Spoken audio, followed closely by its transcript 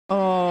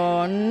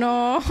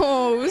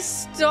no.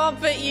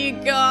 Stop it, you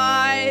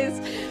guys.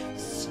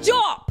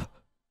 Stop!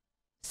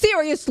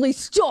 Seriously,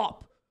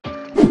 stop!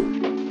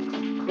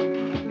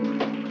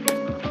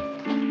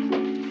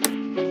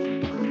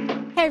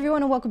 Hey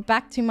everyone, and welcome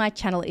back to my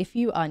channel. If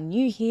you are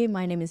new here,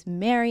 my name is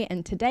Mary,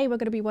 and today we're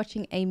going to be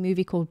watching a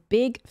movie called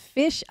Big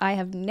Fish. I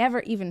have never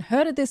even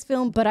heard of this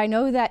film, but I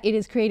know that it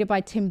is created by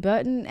Tim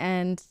Burton,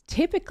 and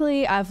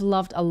typically I've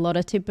loved a lot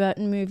of Tim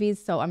Burton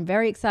movies, so I'm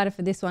very excited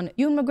for this one.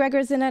 Ewan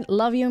McGregor's in it.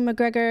 Love Ewan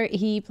McGregor.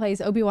 He plays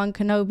Obi-Wan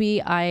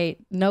Kenobi. I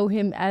know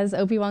him as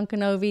Obi-Wan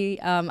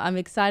Kenobi. I'm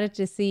excited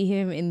to see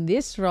him in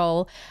this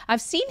role.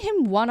 I've seen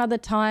him one other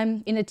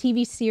time in a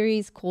TV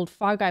series called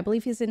Fargo. I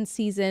believe he's in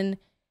season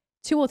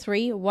 2 or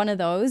 3, one of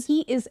those.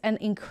 He is an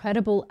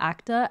incredible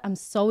actor. I'm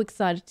so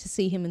excited to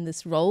see him in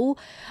this role.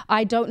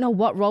 I don't know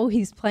what role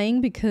he's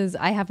playing because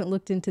I haven't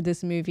looked into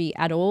this movie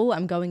at all.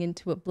 I'm going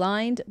into it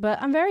blind,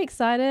 but I'm very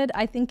excited.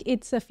 I think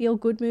it's a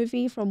feel-good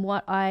movie from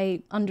what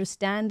I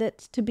understand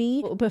it to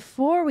be.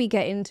 Before we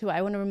get into it,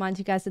 I want to remind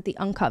you guys that the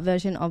uncut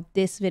version of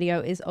this video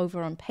is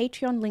over on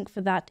Patreon. Link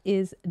for that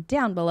is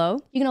down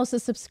below. You can also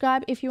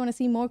subscribe if you want to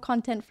see more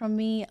content from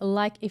me,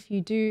 like if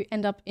you do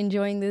end up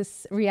enjoying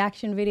this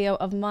reaction video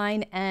of mine.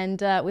 And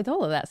with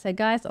all of that said,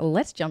 guys,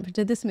 let's jump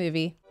into this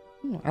movie.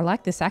 Ooh, I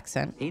like this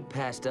accent. He'd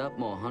passed up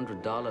more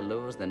 $100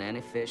 lures than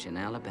any fish in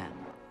Alabama.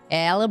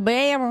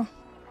 Alabama.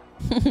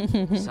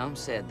 Some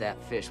said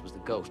that fish was the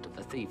ghost of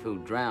a thief who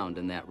drowned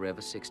in that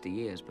river 60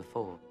 years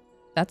before.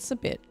 That's a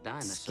bit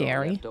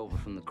scary. Left over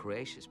from the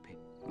Cretaceous period.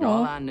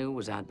 All I knew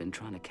was I'd been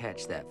trying to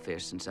catch that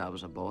fish since I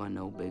was a boy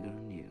no bigger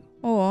than you.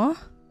 Aw.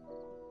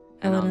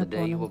 And on the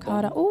day you were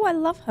born, oh, I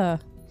love her.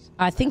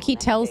 I think he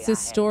tells this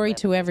story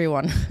to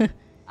everyone.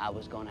 I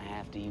was gonna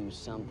have to use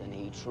something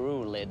he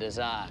truly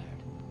desired.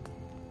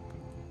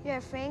 You're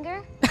a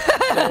finger?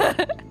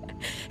 I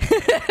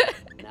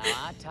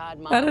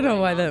don't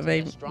know why that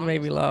made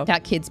me laugh.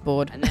 That kid's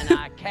bored. And then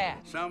I catch.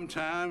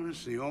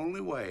 Sometimes the only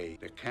way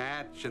to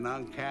catch an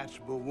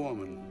uncatchable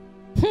woman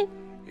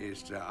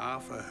is to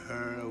offer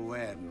her a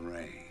wedding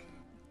ring.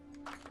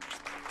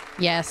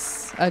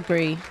 Yes,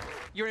 agree.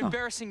 You're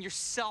embarrassing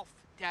yourself,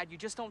 Dad. You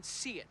just don't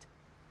see it.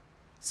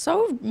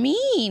 So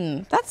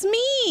mean. That's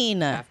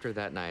mean. After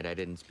that night, I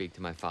didn't speak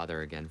to my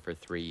father again for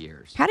 3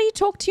 years. How do you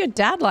talk to your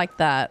dad like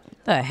that?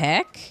 The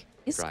heck?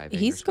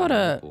 He's got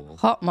a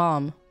hot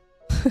mom.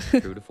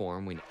 True to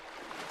form, and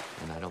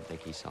I don't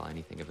think he saw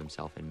anything of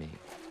himself in me.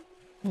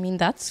 I mean,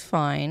 that's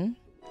fine.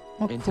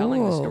 Oh, in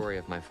telling the story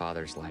of my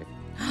father's life.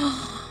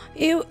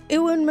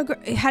 Ewan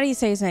McGregor. How do you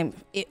say his name?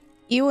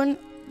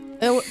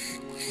 Mr.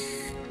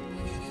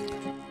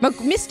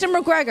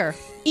 McGregor.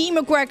 E.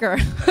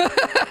 McGregor.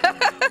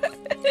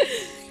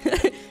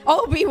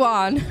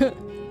 Obi-Wan.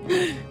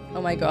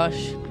 Oh my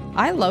gosh.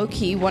 I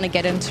low-key want to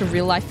get into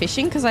real-life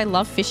fishing because I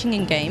love fishing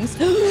in games.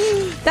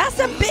 That's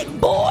a big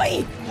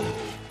boy!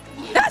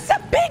 That's a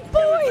big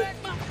boy!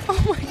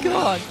 Oh my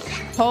god.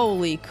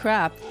 Holy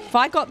crap. If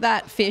I got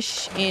that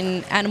fish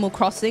in Animal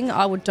Crossing,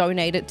 I would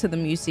donate it to the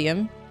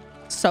museum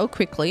so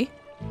quickly.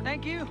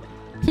 Thank you.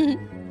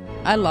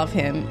 I love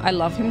him. I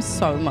love him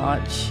so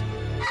much.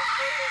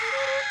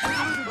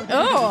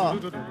 Oh!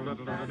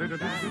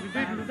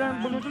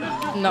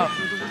 No.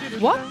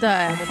 What the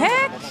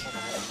heck?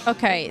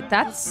 Okay,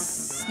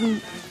 that's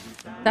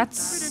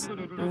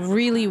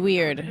really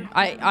weird.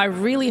 I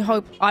really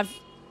hope I've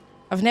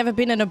never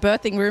been in a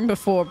birthing room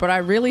before, but I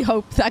really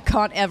hope that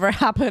can't ever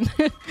happen.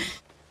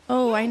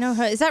 Oh, I know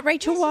her. Is that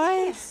Rachel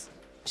Weisz?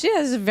 She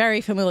has a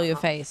very familiar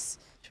face.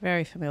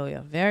 Very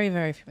familiar. Very,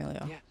 very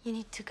familiar. Yeah. You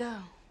need to go.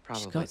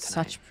 Probably She's got tonight.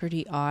 such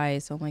pretty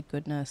eyes. Oh my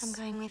goodness. I'm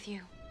going with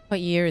you.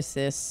 What year is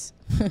this?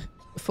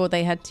 Before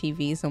they had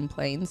TVs on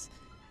planes.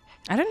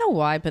 I don't know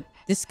why, but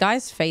this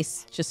guy's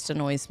face just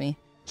annoys me.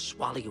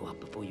 Swallow you up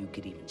before you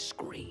could even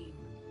scream.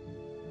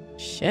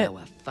 Shit. There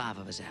were 5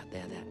 of us out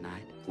there that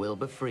night.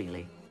 Wilbur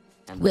Freely.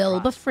 And the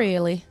Wilbur Prophet.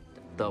 Freely.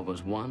 There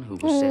was one who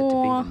was said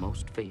to be the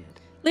most feared.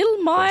 Little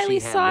For Miley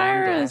she had one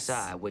Cyrus.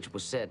 glass eye, which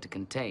was said to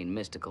contain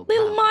mystical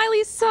Little power.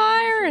 Miley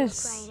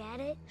Cyrus. Right at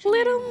it.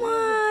 Little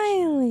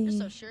Miley. You're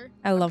so sure.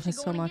 I love her You're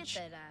so going to much.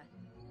 get that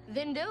eye.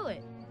 Then do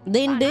it.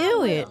 Then Fine, I do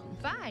will. it.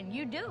 Fine,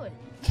 you do it.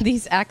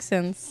 These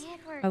accents.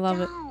 Edward, I love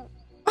it. don't.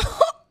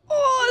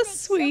 Oh,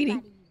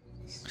 sweetie.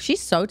 She's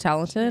so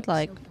talented.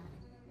 Like,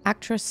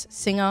 actress,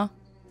 singer,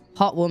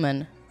 hot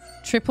woman.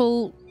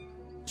 Triple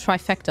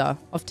trifecta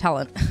of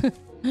talent.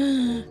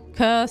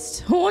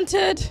 Cursed.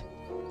 Haunted.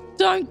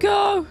 Don't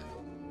go.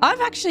 I've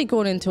actually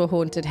gone into a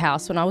haunted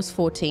house when I was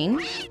 14.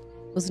 It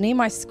was near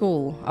my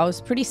school. I was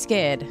pretty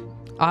scared.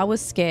 I was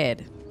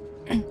scared.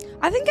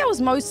 I think I was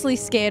mostly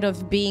scared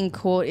of being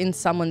caught in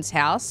someone's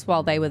house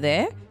while they were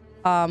there.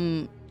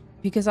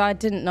 Because I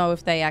didn't know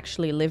if they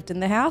actually lived in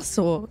the house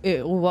or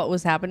what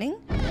was happening.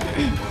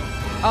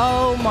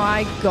 Oh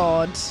my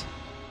god.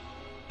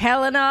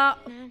 Helena,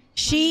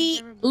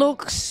 she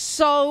looks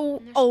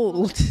so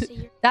old.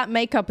 That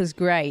makeup is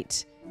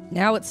great.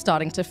 Now it's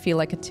starting to feel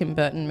like a Tim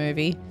Burton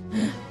movie.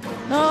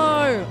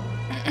 No.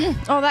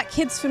 Oh, that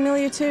kid's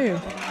familiar too.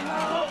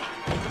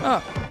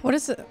 Oh, what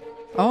is it?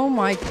 Oh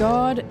my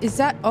God. Is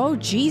that... Oh,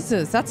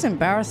 Jesus. That's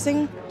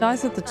embarrassing.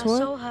 Dies at the I toilet.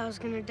 saw how I was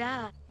gonna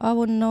die. I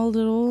wouldn't know at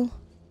all.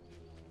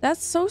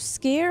 That's so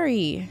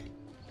scary.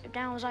 If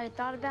that was all you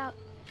thought about,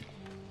 it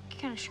could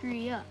kind of screw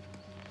you up.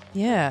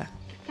 Yeah. It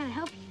could kind of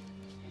help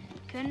you,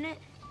 couldn't it?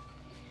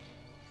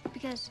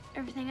 Because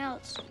everything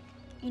else,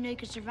 you know you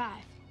could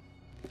survive.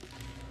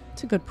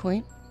 That's a good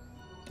point.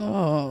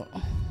 Oh.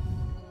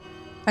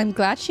 I'm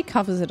glad she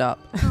covers it up.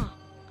 Huh.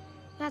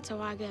 That's how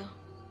I go.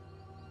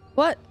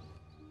 What?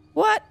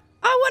 What?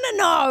 I want to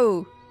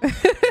know.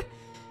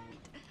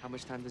 How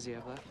much time does he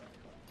have left?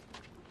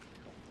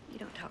 You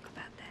don't talk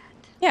about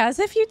that. Yeah, as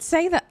if you'd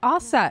say that.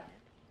 Ask that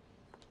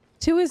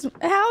to his...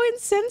 How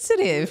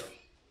insensitive.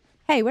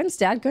 Hey, when's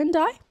Dad going to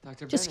die?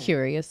 Dr. Just Bennett.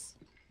 curious.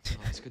 Oh,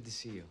 it's good to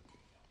see you.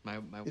 My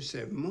It's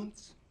 7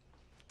 months.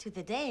 To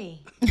the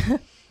day.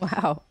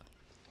 Wow.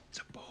 It's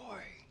a boy.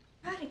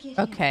 Try to get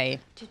Okay.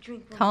 to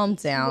drink what Calm he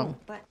down.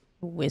 won't, but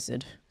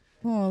Wizard.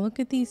 Oh, look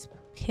at these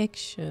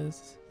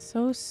pictures.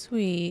 So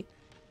sweet.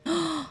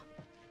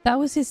 That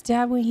was his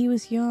dad when he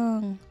was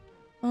young.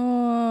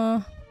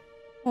 Oh,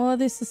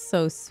 this is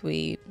so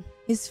sweet.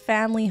 His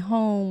family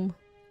home.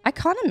 I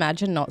can't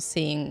imagine not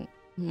seeing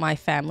my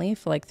family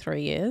for like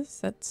 3 years.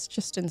 That's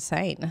just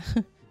insane.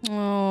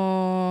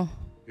 Oh,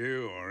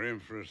 You are in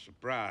for a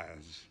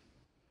surprise.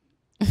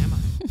 Am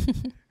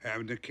I?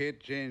 Having a kid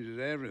changes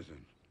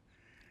everything.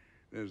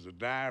 There's the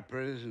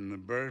diapers and the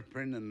birth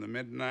print and the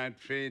midnight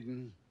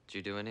feeding. Did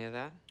you do any of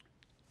that?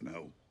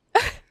 No.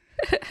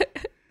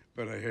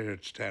 But I hear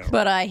it's terrible.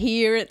 but I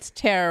hear it's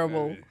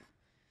terrible.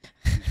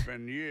 You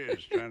spend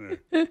years trying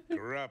to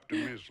corrupt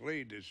and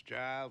mislead this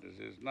child. This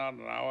is not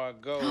how I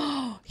go.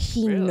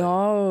 He Really?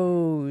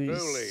 knows.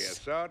 Truly, I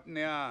saw it in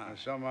the eye. I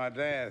saw my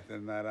death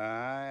in that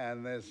eye,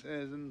 and this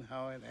isn't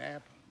how it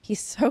happened.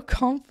 He's so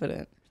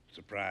confident.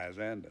 Surprise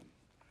ending.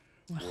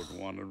 Wouldn't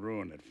want to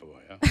ruin it for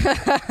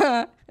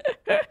you.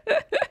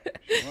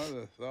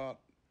 Mother thought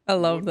I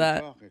love wouldn't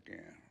that. talk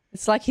again.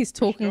 It's like he's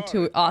talking to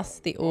Started us,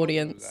 the both of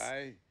audience. us,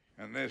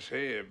 and this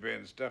here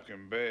being stuck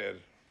in bed,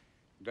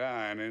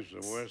 dying is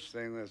the worst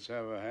thing that's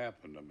ever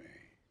happened to me.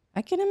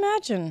 I can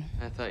imagine.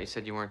 I thought you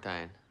said you weren't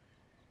dying.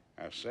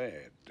 I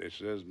said,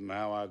 this isn't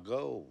how I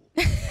go.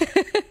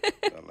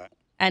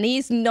 And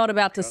he's not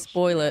about to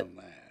spoil it.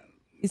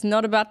 He's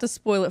not about to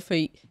spoil it for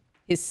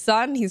his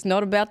son. He's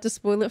not about to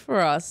spoil it for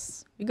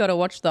us. We got to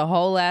watch the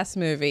whole ass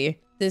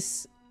movie.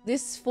 This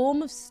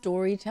form of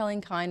storytelling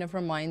kind of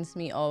reminds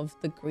me of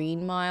The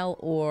Green Mile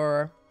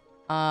or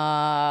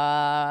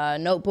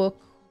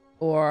Notebook,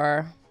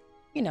 or,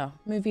 you know,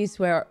 movies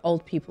where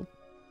old people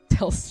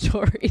tell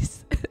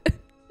stories.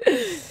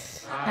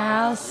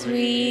 How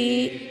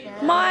sweet.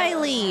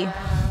 Miley.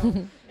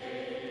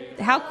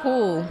 How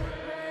cool.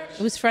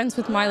 He was friends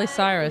with Miley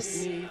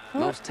Cyrus.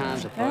 Most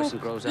times a person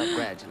grows up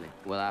gradually.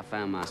 Well, I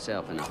found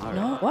myself in a hurry.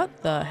 No,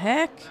 what the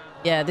heck?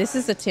 Yeah, this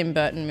is a Tim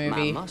Burton My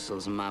movie.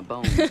 muscles and my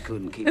bones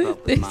couldn't keep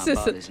up with my This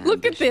body's is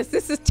look at ambition. this.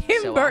 This is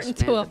Tim So Burton I spent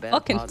to a the better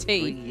fucking part of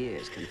 3 T.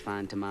 years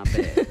confined to my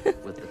bed.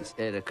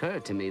 It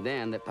occurred to me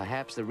then that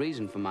perhaps the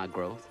reason for my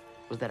growth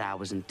was that I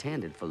was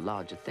intended for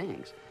larger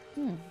things.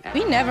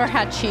 We never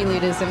had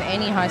cheerleaders in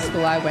any high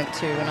school I went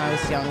to when I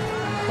was young.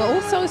 But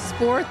also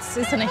sports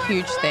isn't a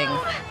huge thing,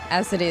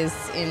 as it is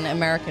in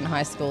American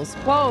high schools.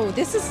 Whoa,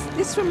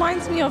 this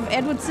reminds me of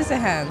Edward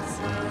Scissorhands.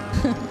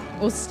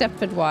 Or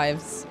Stepford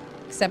Wives.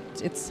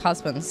 Except it's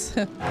husbands.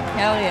 Hell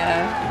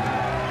yeah.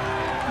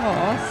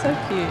 Oh, so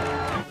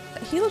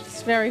cute. He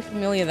looks very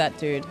familiar, that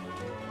dude.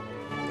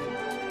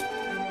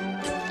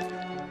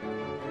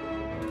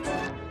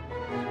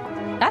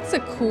 That's a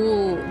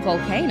cool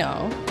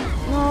volcano.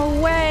 No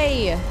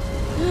way.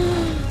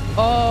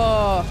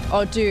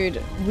 Oh,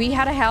 dude. We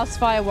had a house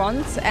fire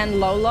once, and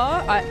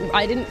Lola,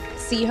 I didn't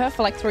see her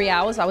for like 3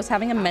 hours. I was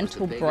having a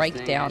mental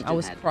breakdown. I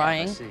was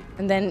crying.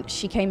 And then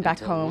she came back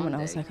home, and I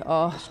was like,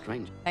 oh,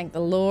 thank the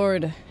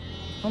Lord.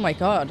 Oh my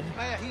God.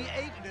 He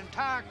ate an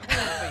entire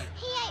cornfield.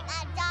 He ate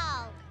my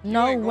dog.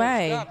 No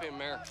way. Stop him,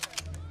 Mayor.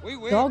 We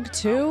will. Dog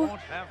too? Won't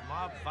have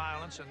mob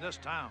violence in this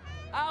town.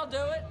 I'll do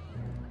it.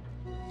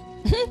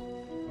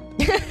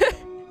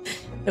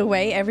 The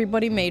way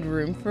everybody made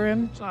room for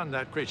him. Son,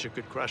 that creature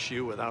could crush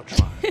you without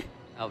trying.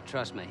 Oh,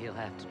 trust me, he'll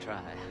have to try.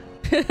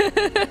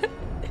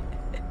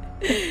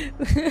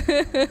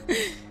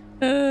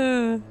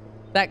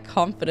 That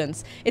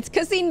confidence. It's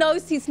because he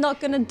knows he's not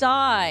gonna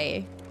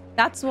die.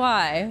 That's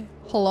why.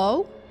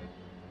 Hello?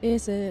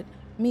 Is it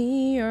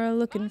me you're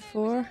looking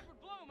for?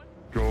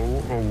 Go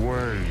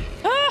away.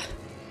 Ah!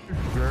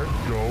 Said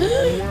go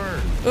away.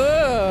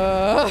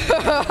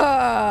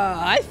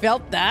 I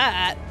felt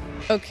that.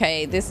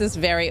 Okay, this is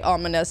very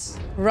ominous.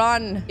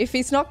 Run. If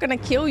he's not gonna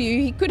kill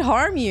you, he could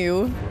harm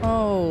you.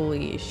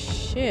 Holy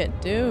shit,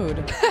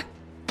 dude.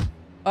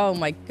 Oh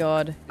my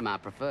God. I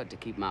preferred to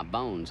keep my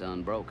bones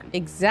unbroken.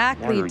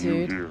 Exactly, Why are you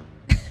dude. here?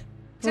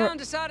 Town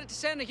decided to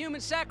send a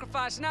human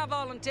sacrifice, and I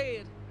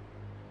volunteered.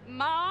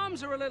 My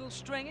arms are a little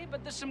stringy,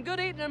 but there's some good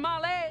eating in my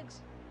legs.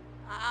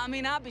 I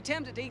mean, I'd be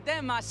tempted to eat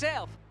them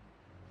myself.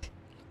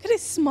 Look at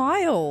his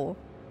smile.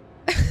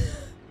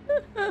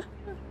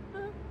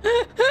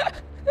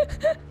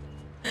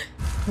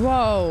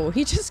 Whoa,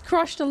 he just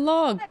crushed a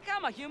log. Heck,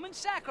 I'm a human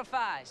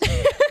sacrifice.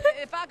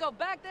 If I go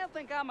back, they'll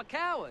think I'm a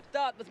coward.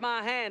 Start with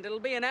my hand. It'll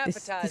be an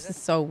appetizer. This is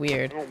so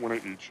weird. I don't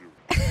want to eat you.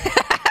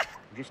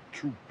 I'm just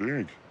too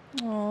big.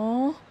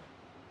 Aww.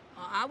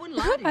 I wouldn't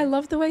lie to you. I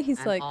love the way he's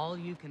And like all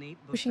you can eat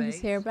pushing his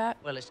buffets? hair back.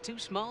 Well, it's too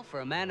small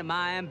for a man of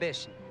my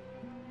ambition.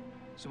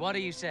 So what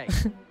do you say?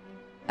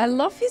 I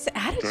love his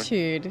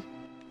attitude.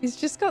 He's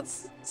just got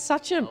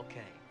such a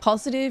Okay.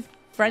 positive,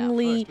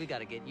 friendly, Now, first, we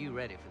gotta get you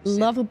ready for the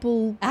city.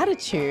 lovable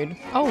attitude.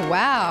 Oh,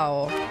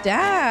 wow.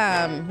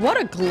 Damn. What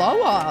a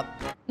glow up.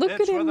 Look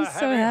It's at him. with He's a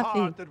so heavy happy.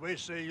 heart that we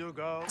see you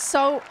go.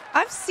 So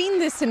I've seen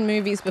this in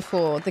movies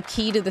before, The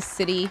Key to the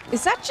City.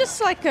 Is that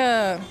just like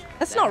a...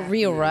 That's not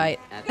real, right?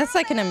 That's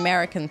like an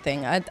American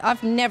thing.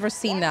 I've never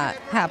seen that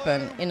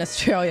happen in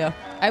Australia.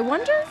 I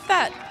wonder if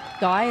that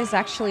guy is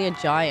actually a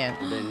giant.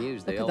 Didn't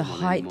use Look the at the old one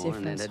height anymore,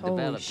 and it difference. had Holy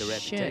developed a shit.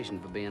 reputation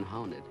for being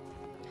haunted.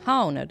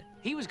 Haunted.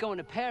 He was going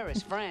to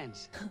Paris,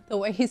 France. The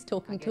way he's I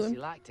talking to guess he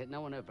him. liked it.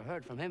 No one ever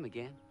heard from him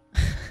again.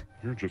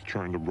 You're just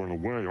trying to run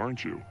away,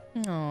 aren't you?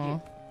 Aw.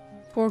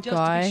 Poor Just to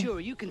guy. be sure,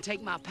 you can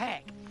take my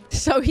pack.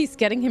 So he's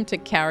getting him to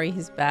carry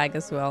his bag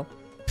as well.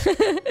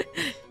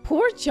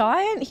 Poor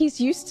giant. He's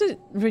used to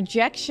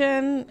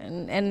rejection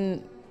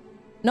and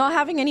not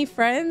having any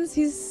friends.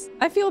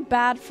 I feel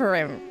bad for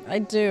him. I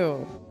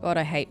do. God,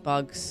 I hate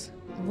bugs.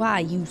 Why,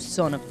 you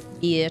son of a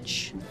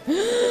bitch.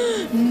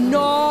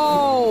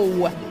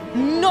 No!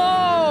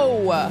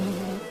 No!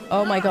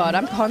 Oh my god,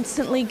 I'm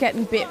constantly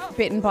getting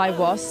bitten by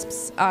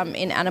wasps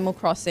in Animal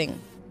Crossing.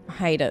 I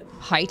hate it.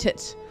 Hate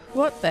it.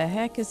 What the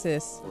heck is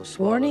this? Will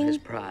swallow Warning? his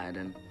pride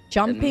and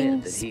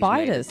Jumping admit that he's made a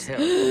spiders.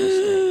 terrible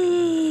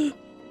mistake.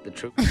 The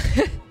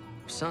truth.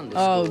 Sunday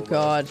Oh school was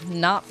god,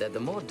 nah. that the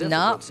more difficult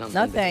Nah, something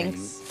no became,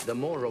 thanks. the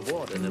more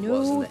rewarded it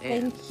was in No, the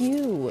end. thank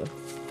you.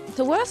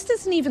 The worst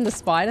isn't even the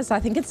spiders. I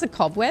think it's the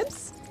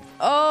cobwebs.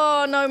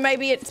 Oh, no,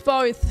 maybe it's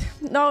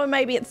both. No,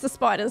 maybe it's the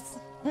spiders.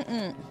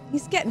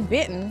 He's getting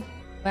bitten.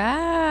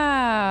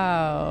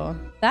 Wow.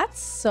 That's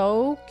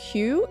so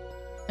cute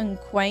and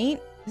quaint.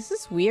 This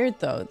is weird,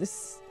 though.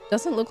 This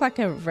doesn't look like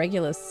a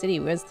regular city.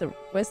 Where's the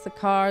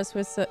cars?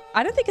 Where's the...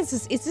 I don't think it's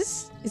this...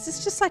 Is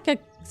this just like a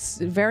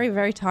very,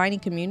 very tiny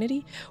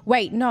community?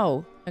 Wait,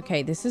 no.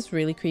 Okay, this is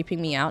really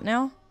creeping me out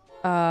now.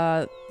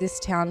 This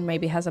town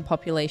maybe has a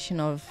population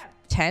of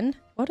 10.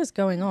 What is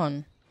going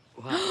on?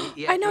 Well,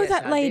 I know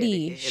that I did.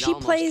 lady. It She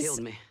almost plays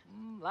killed me.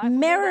 Life will do that to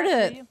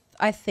Meredith, you.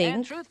 I And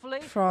think,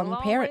 truthfully, from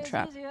it'll Parent always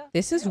Trap. easier.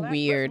 This is Well, that person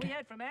weird. we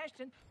had from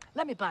Ashton,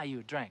 let me buy you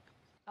a drink.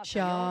 I'll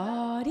tell you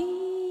all about it.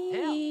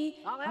 Shawty,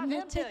 I'll have I'm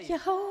gonna him tell take you. you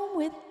home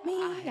with me.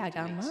 I I had to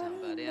got meet money.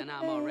 somebody, and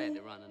I'm already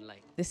running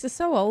late. This is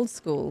so old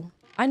school.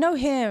 I know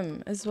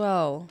him as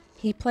well.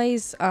 He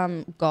plays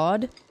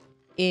God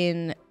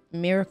in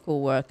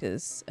Miracle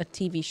Workers, a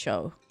TV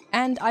show.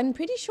 And I'm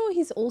pretty sure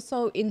he's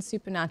also in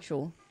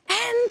Supernatural.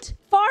 And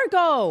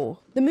Fargo,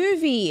 the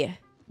movie.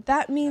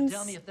 That means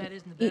tell me if that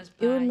isn't the best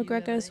pie Ewan you've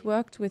ever McGregor's ate.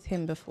 worked with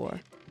him before.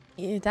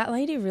 Yeah, that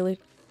lady really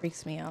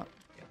freaks me out.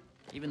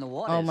 Even the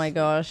water. Oh my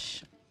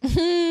gosh.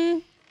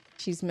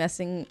 She's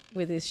messing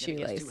with his Gonna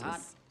get too hot.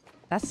 shoelaces.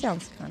 That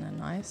sounds kind of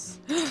nice.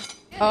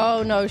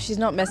 Oh no, she's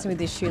not messing with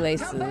his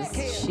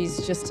shoelaces.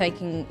 She's just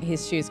taking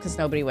his shoes because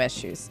nobody wears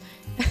shoes.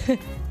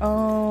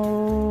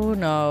 Oh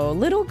no.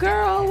 Little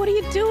girl, what are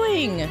you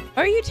doing?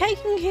 Are you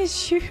taking his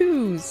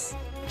shoes?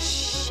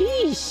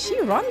 She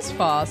runs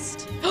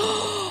fast.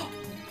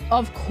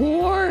 Of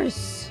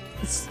course.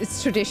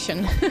 It's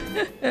tradition.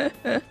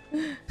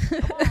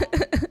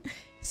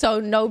 So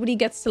nobody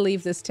gets to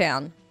leave this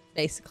town,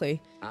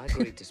 basically. I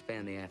agreed to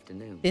spend the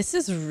afternoon. This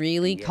is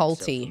really Yet so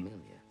culty. familiar.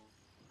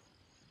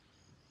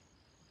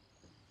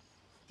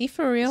 He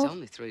for It's real?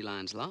 only 3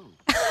 lines long.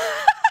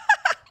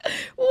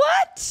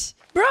 What?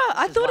 Bruh,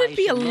 I thought it'd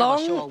be a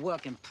long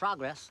work in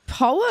progress.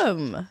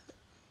 poem.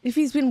 If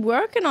he's been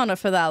working on it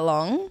for that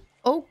long.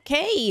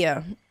 Okay.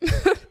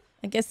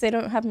 I guess they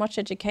don't have much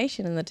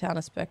education in the town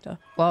of Spectre.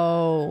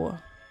 Whoa.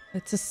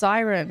 It's a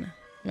siren.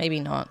 Maybe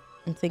not.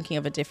 I'm thinking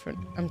of a different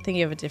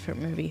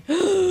movie.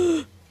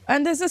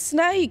 And there's a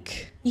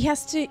snake. He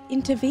has to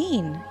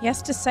intervene. He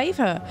has to save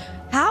her.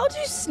 How do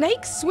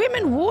snakes swim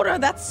in water?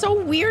 That's so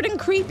weird and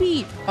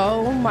creepy.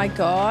 Oh my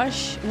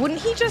gosh. Wouldn't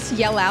he just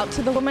yell out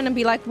to the woman and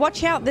be like,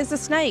 watch out, there's a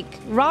snake.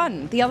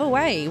 Run the other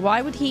way.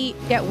 Why would he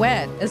get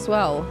wet as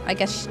well? I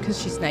guess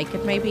because she's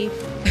naked, maybe.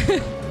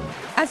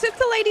 As if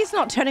the lady's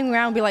not turning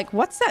around and be like,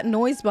 what's that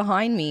noise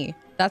behind me?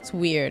 That's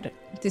weird.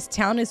 This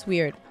town is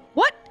weird.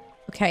 What?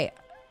 Okay.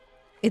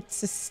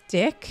 It's a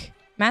stick?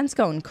 Man's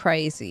going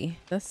crazy.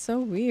 That's so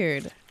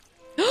weird.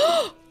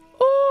 Oh,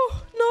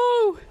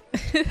 no.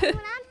 When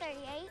I'm 38,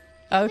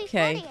 you'll be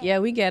Okay. 48. Yeah,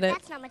 we get it.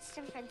 That's not much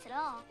difference at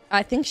all.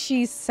 I think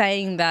she's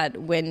saying that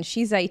when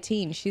she's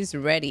 18, she's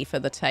ready for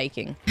the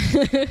taking.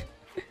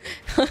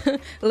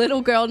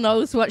 Little girl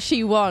knows what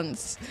she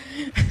wants.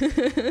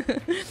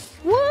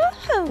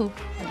 Whoa!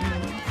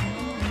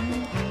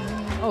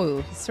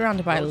 Oh, he's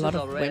surrounded by a lot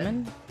of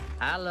women.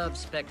 I love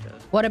Spectre.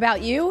 What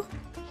about you?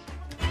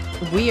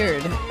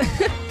 Weird.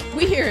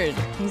 weird.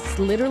 He's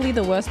literally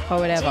the worst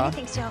poet Jenny ever.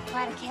 thinks you're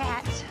quite a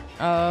cat.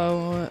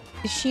 Oh,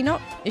 is she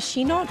not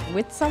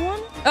with someone?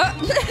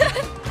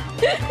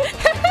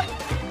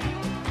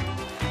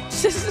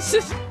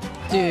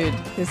 Dude,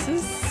 this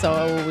is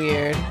so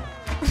weird.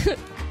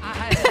 I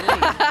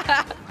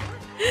had to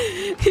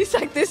leave. He's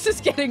like, this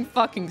is getting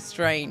fucking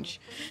strange.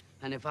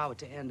 And if I were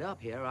to end up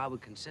here, I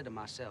would consider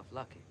myself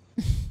lucky.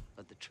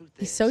 But the truth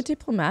He's is, so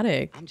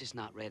diplomatic. I'm just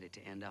not ready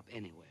to end up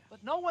anywhere.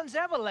 But no one's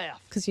ever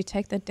left. Because you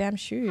take their damn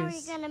How are you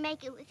shoes. gonna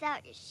make it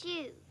without your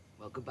shoes?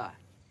 Well, goodbye.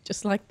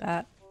 Just like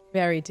that.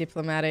 Very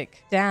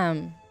diplomatic.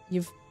 Damn,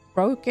 you've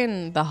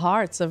broken the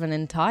hearts of an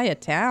entire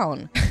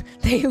town.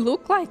 They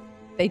look like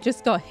they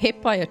just got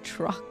hit by a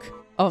truck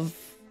of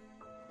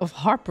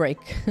heartbreak.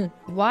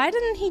 Why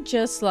didn't he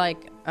just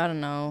like, I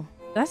don't know.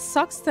 That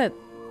sucks that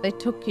they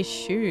took his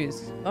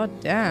shoes. God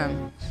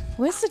damn.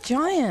 Where's the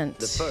giant?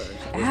 The first was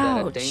that a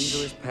Ouch.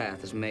 dangerous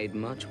path is made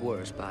much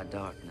worse by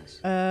darkness.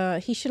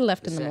 He should have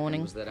left The in the second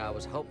morning. was that I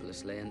was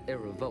hopelessly and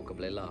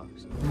irrevocably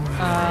lost.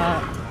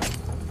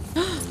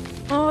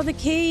 Oh, the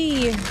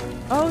key.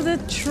 Oh, the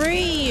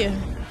tree.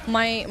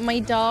 My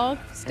dog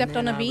stepped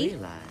on And then a I bee.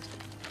 realized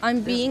I'm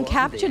this being wasn't the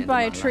captured end of by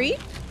my a tree.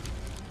 life.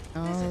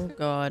 Oh,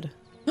 God.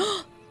 There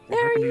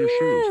happened he to your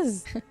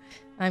shoes? is.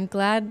 I'm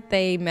glad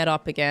they met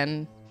up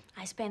again.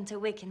 I spent a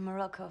week in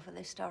Morocco for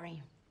this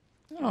story.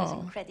 It was Oh,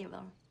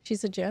 incredible.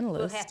 she's a We'll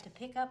journalist. have to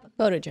pick up.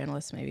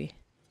 Photojournalist, maybe.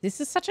 This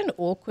is such an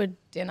awkward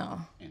dinner.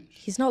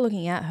 He's not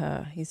looking at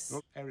her. He's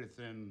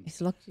Everything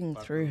looking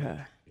through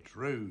her. it's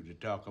rude to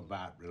talk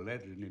about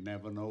religion. You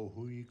never know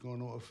who you're going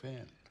to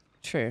offend.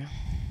 True.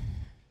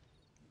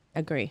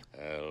 Agree.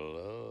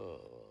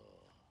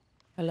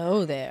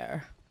 Hello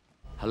there.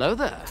 Hello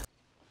there.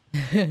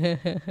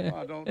 Well,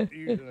 I don't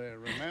usually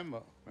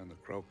remember when the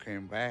crow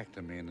came back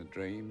to me in a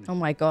dream. Oh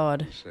my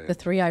God. The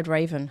three-eyed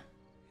raven.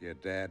 Your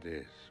dad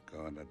is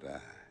going to die.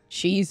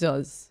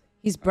 Jesus.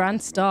 He's Bran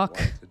Stark.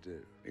 What to do?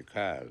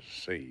 Because,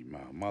 see, my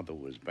mother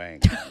was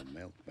banking the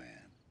milkman.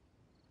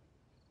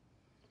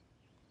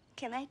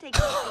 Can I take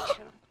a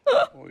picture?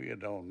 Oh, you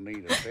don't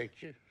need a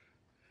picture.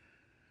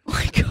 Oh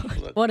my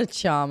God. What a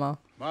charmer.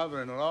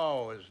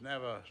 Mother-in-law was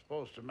never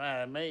supposed to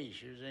marry me.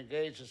 She was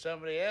engaged to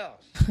somebody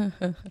else.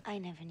 I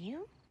never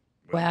knew.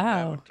 Well, I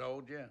Wow. never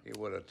told you. You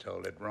would have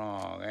told it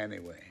wrong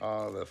anyway.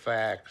 All the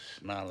facts,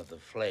 none of the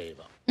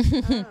flavor.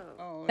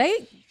 Oh,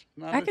 They,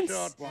 not I a can,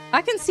 short one.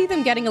 I can see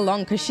them getting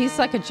along because she's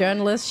like a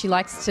journalist. She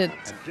likes to,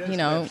 you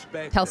know,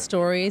 tell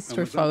stories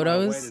through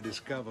photos, To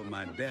discover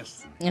my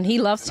destiny. and he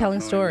loves telling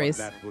Not knowing stories.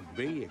 What that would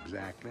be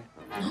exactly.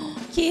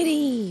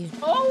 Kitty.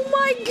 Oh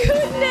my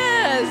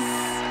goodness.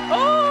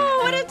 Oh,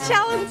 what a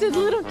talented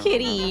little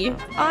kitty.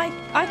 I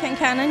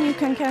can and you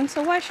can,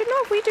 so why should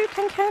not we do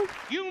can?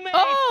 You may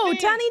Oh,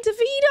 think Danny you've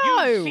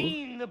DeVito.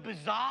 seen the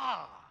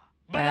bazaar,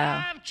 but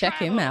Wow, I've check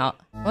him traveled.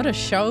 out. What a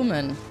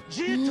showman.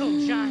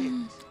 Gentle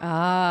giant.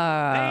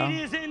 Ah,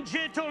 Ladies and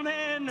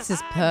gentlemen, this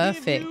is I give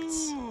perfect.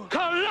 you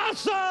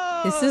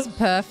Colossus! This is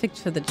perfect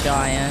for the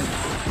giant.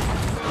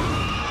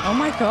 Oh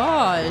my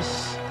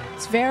gosh.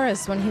 It's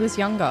Varys when he was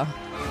younger.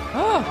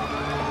 Oh.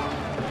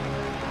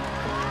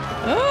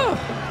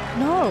 Oh.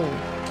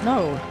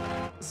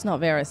 No. It's not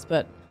Varys,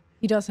 but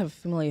he does have a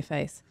familiar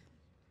face.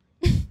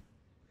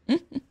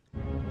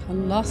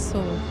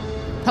 Colossal.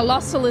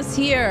 Colossal is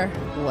here.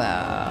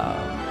 Wow.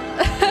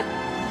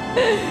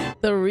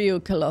 The real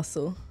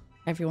Colossal.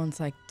 Everyone's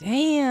like,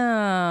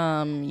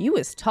 damn, you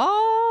is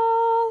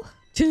tall.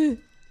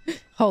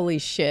 Holy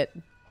shit.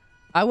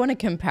 I want a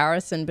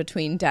comparison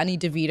between Danny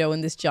DeVito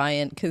and this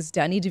giant because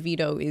Danny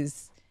DeVito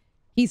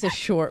he's a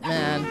short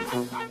man.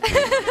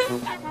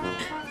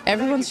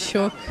 Everyone's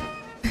shook.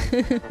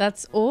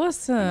 That's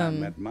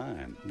awesome. At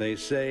mine. They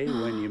say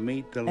when you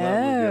meet the love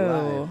of your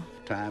Oh. life,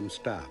 time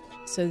stops.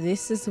 So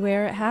this is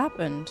where it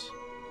happened.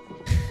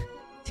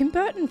 Tim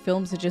Burton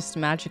films are just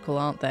magical,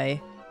 aren't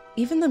they?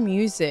 Even the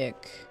music,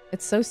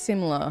 it's so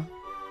similar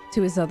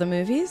to his other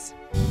movies.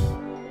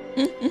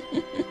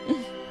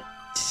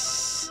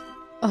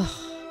 Oh,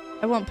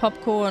 I want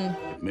popcorn.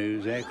 It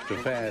moves extra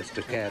fast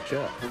to catch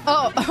up.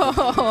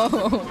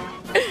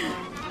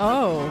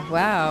 Oh,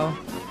 wow.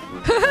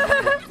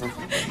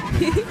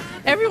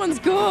 Everyone's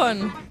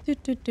gone.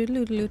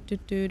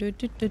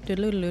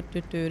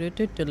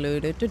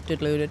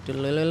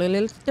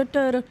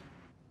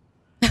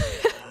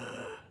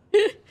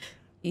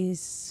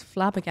 He's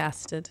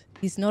flabbergasted.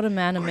 He's not a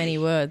man of many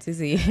words, is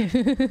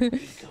he?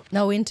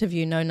 No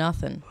interview, no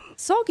nothing.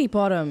 Soggy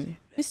Bottom.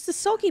 Mr.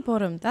 Soggy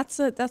Bottom. I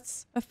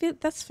feel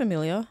that's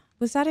familiar.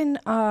 Was that in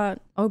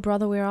Oh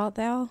Brother, Where Art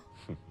Thou?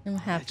 I'm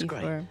happy for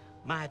him.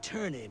 My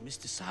attorney,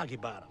 Mr. Soggy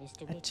Bottom.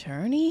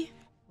 Attorney?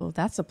 Well,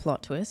 that's a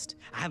plot twist.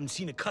 I haven't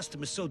seen a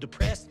customer so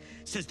depressed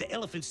since the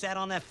elephant sat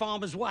on that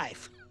farmer's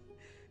wife.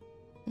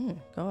 Oh,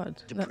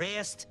 God.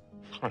 Depressed?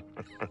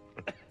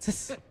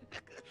 That's-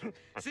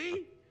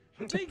 See?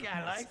 Big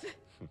guy likes it.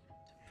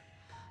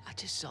 I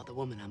just saw the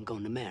woman I'm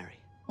going to marry.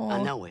 Aw.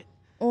 I know it.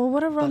 Oh,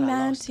 what a I lost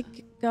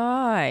romantic.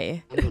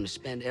 guy. I'm going to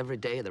spend every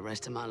day of the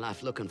rest of my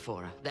life looking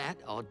for her. That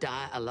or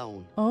die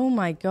alone. Oh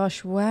my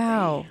gosh,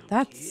 wow.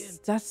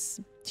 That's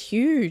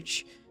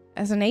huge.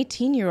 As an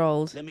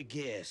 18-year-old. Let me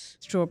guess.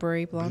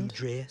 Strawberry Blue blonde.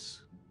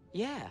 dress?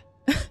 Yeah.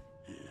 Friends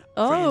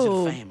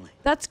Oh, and family.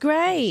 that's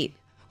great.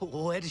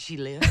 Where does she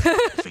live?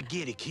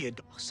 Forget it, kid.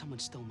 Oh, someone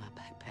stole my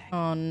backpack.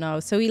 Oh no,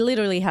 so he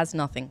literally has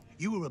nothing.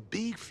 You were a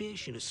big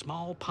fish in a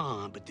small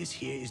pond, but this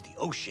here is the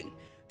ocean,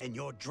 and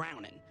you're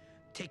drowning.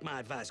 Take my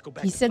advice, go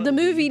back He to said the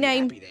Puddle, movie you'll be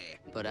name. happy there.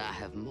 But I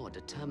have more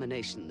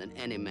determination than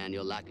any man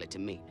you're likely to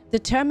meet.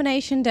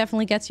 Determination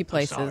definitely gets you I'm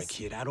places. sorry,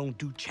 kid, I don't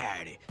do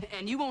charity.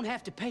 And you won't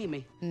have to pay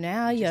me.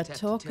 Now you're just have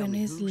to tell talking me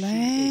his who she is.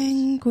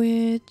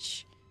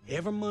 language.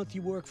 Every month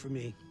you work for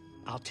me,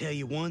 I'll tell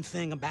you one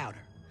thing about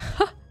her.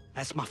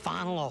 That's my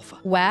final offer.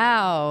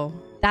 Wow,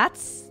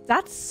 that's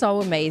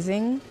so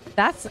amazing.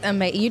 That's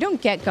amazing. You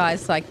don't get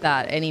guys like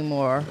that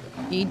anymore.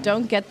 You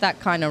don't get that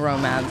kind of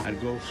romance.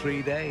 I'd go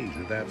 3 days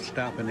without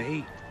stopping to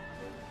eat.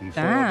 And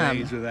 4 Damn.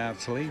 days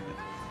without sleeping.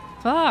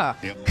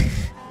 Fuck. Yep.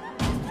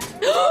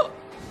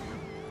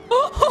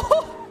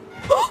 Oh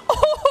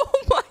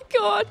my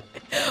god.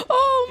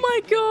 Oh my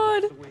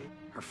god.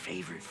 Her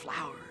favorite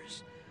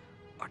flowers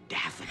are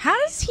daffodils. How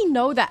does he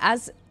know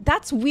that?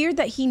 That's weird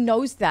that he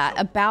knows that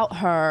about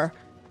her,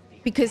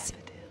 because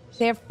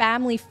they're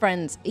family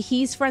friends.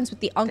 He's friends with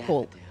the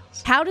uncle.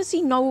 How does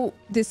he know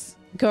this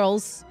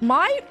girl's...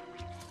 My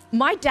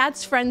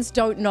dad's friends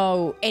don't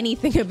know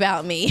anything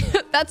about me.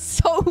 That's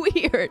so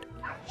weird.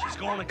 She's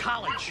going to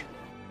college.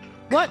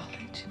 What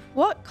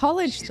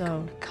college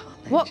though?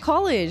 What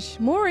college?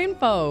 More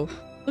info.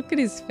 Look at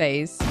his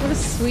face. What a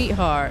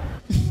sweetheart.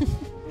 She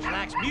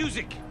likes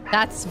music.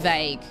 That's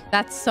vague.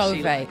 That's so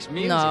She vague. likes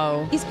music.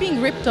 No. He's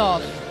being ripped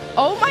off.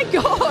 Oh my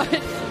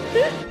god.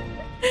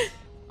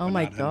 Oh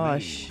my not her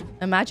gosh. name.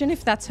 Imagine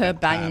if that's her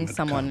That time banging had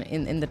someone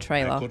come. in the I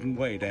trailer. couldn't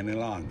wait any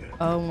longer.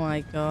 Oh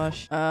my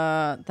gosh.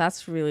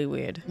 That's really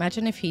weird.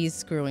 Imagine if he's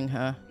screwing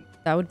her.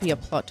 That would be a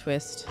plot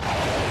twist.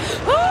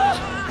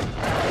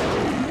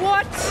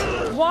 What?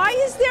 Why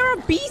is there a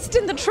beast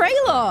in the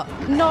trailer?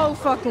 No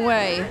fucking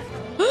way.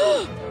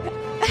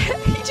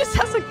 He just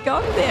has a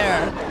gun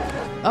there.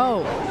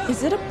 Oh,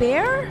 is it a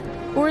bear?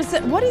 Or is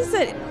it, what is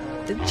it?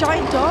 The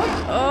giant dog?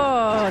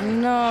 Oh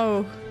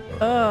no.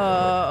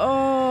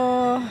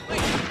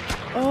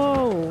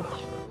 Oh,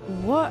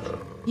 what?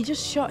 He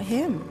just shot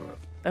him.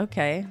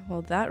 Okay,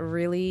 well that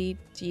really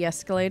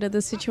de-escalated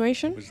the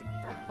situation.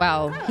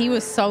 Wow, he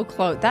was so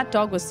close. That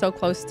dog was so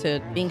close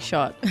to being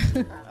shot.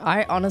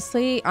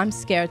 I'm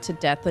scared to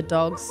death of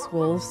dogs,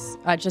 wolves.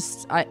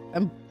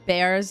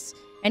 Bears,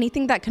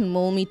 anything that can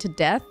maul me to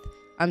death,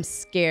 I'm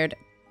scared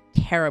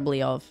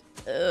terribly of.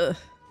 Ugh.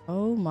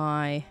 Oh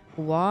my.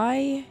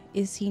 Why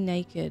is he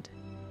naked?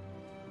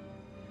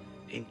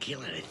 Didn't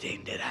kill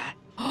anything, did I?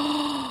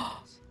 I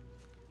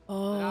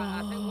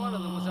think one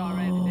of them was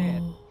already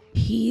dead.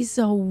 He's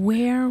a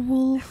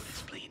werewolf.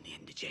 Explain the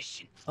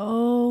indigestion.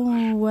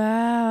 Oh,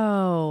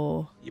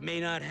 wow. You may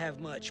not have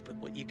much, but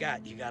what you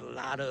got a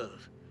lot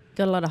of.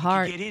 Got a lot of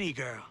heart. You get any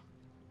girl.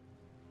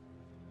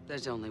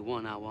 There's only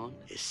one I want.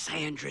 It's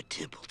Sandra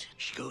Templeton.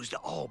 She goes to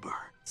Auburn.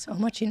 So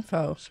much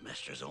info.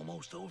 Semester's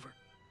almost over.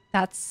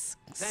 That's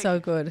so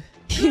good.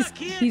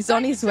 He's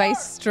on his way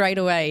straight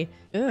away.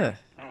 Ugh.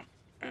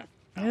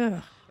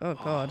 Ugh. Oh,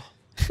 God.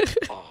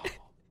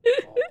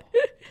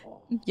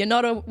 You're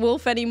not a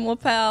wolf anymore,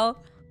 pal.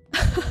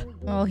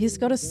 Oh, he's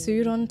got a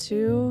suit on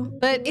too.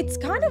 But it's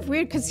kind of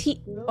weird because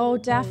oh,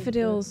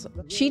 daffodils.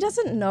 She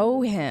doesn't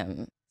know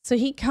him. So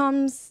he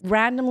comes,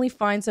 randomly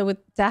finds her with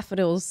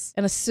daffodils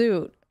and a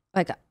suit.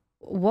 Like,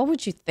 what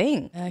would you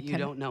think? You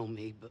don't know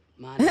me, but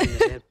my name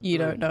is Ed You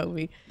Blue, don't know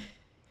me.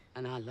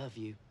 and I love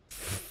you.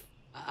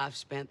 I've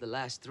spent the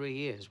last 3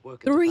 years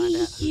working 3 to find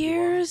out who you are.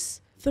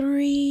 years?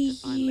 3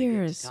 finally get to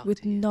years talk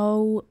with to you.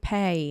 no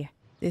pay.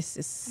 This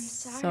is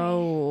sorry.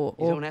 so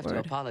You don't have to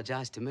awkward.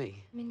 apologize to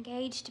me. I'm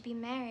engaged to be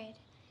married.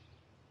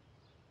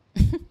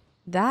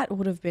 That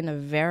would have been a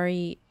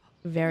very,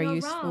 very You're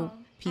useful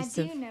wrong. piece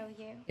I of do know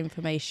you.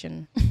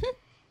 information.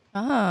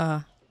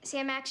 Ah, See,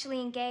 I'm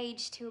actually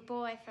engaged to a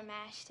boy from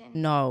Ashton.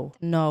 no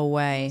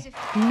way.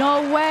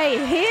 No way,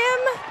 him?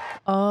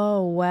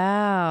 Oh,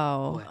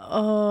 wow. What?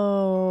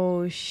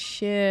 Oh,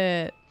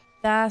 shit.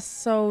 That's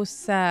so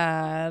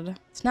sad.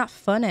 It's not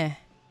funny.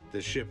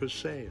 The ship has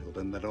sailed,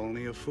 and that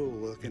only a fool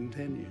will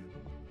continue.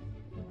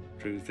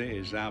 Truth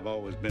is, I've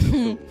always been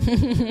a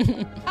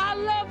fool. I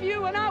love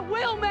you and I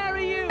will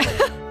marry you.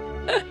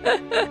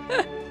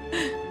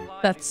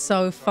 That's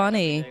so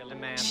funny.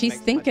 She's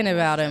thinking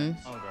about him.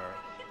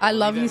 I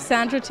love you,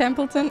 Sandra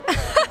Templeton.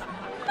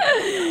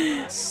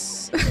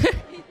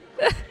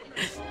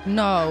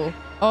 No.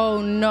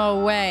 Oh, no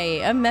way.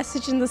 A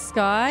message in the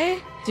sky?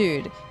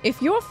 Dude, if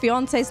your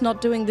fiance's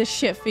not doing this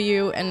shit for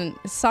you and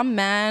some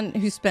man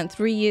who spent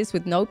 3 years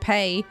with no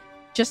pay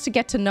just to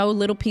get to know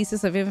little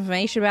pieces of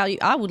information about you,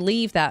 I would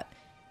leave that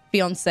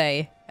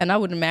fiance and I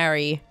would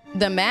marry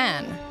the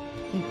man.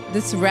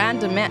 This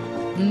random man.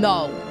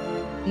 No.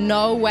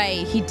 No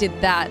way he did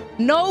that.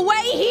 No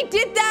way he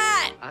did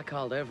that! I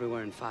called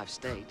everywhere in 5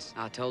 states.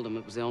 I told them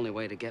it was the only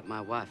way to get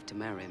my wife to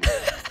marry me.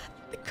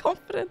 The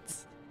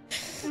confidence.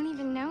 You don't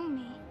even know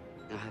me.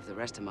 I'll have the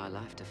rest of my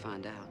life to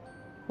find out.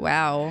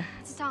 Wow.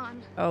 It's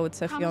Don. Oh, it's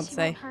her Promise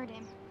fiance. you won't hurt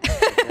him.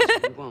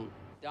 Yes, we won't.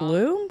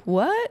 Bloom?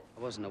 What? I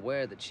wasn't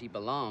aware that she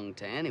belonged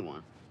to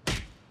anyone.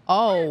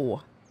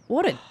 Oh,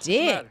 what a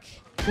dick.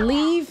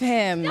 Leave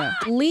him.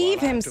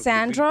 Leave Well, I him, took the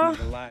Sandra.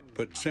 beating a lot,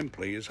 but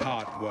simply his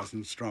heart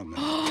wasn't strong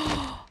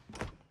enough.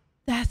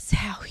 That's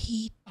how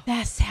he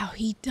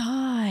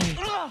died.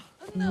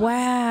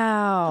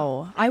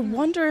 Wow. I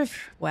wonder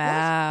if,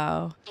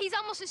 wow. He's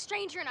almost a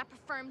stranger and I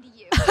prefer him to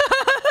you.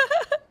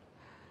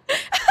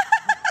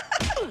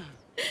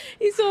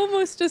 He's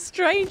almost a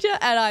stranger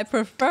and I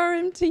prefer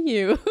him to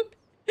you.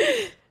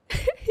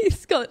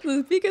 He's got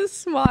the biggest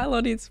smile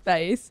on his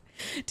face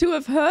to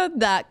have heard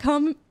that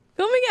coming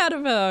out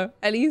of her,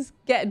 and he's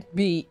getting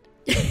beat.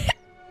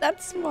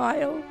 That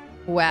smile.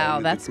 Wow,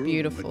 Only the that's groom,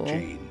 beautiful. but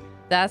Jane.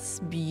 That's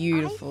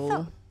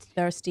beautiful.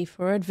 Thirsty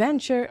for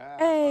adventure.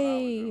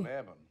 Hey.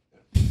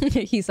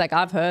 He's like,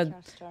 I've heard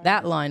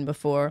that line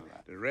before.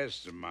 The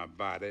rest of my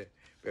body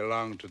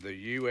belonged to the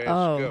U.S.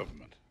 Oh.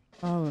 government.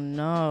 Oh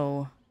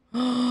no.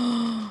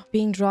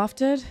 Being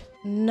drafted?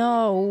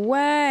 No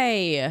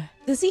way.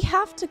 Does he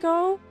have to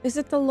go? Is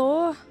it the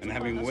law? And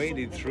having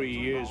waited 3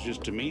 years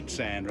just to meet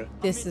Sandra,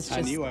 This is I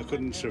just knew I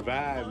couldn't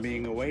survive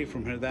being away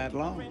from her that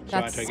long. So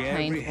That's I took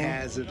every painful.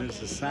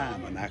 hazardous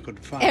assignment I could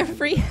find.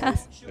 every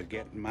For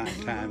getting my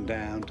time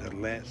down to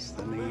less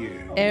than a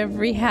year.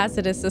 every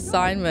hazardous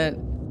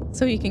assignment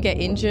so you can get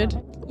injured.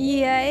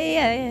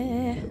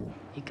 Yeah.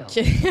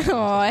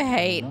 Oh, I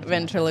hate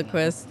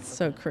ventriloquists.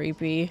 So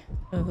creepy.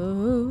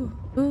 Ooh,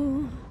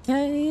 ooh,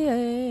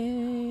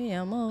 hey,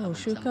 I'm all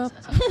shook up.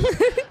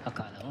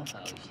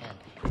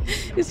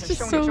 It's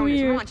just so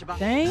weird.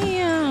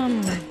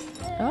 Damn.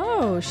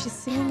 Oh, she's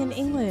singing in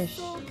English.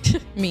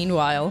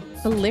 Meanwhile,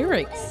 the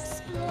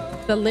lyrics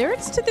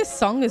to this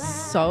song is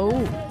so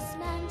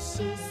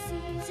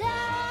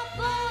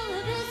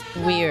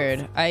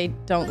weird. I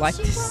don't like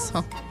this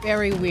song.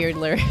 Very weird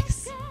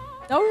lyrics.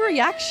 No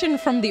reaction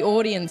from the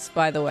audience,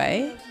 by the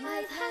way.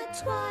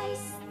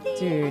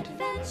 Dude,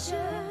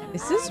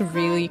 this is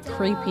really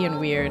creepy and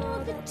weird.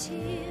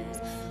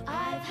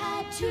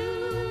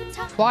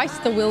 Twice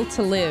the will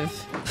to live.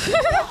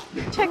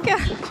 check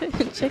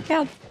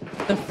out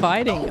the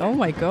fighting. Oh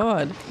my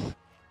god.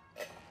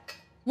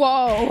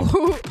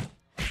 Whoa.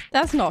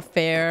 That's not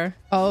fair.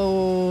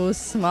 Oh,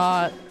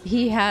 smart.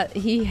 He had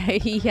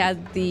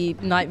the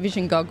night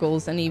vision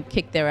goggles and he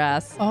kicked their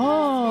ass.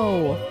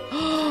 Oh.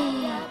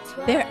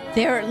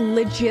 They're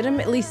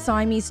legitimately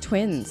Siamese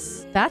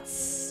twins.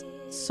 That's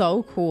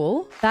so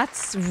cool.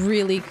 That's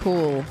really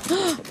cool.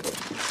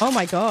 Oh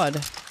my god.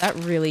 That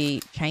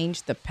really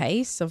changed the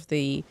pace of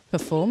the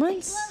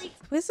performance.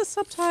 Where's the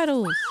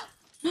subtitles?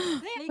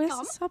 Where's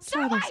the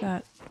subtitles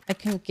at? I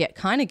can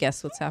kind of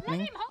guess what's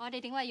happening.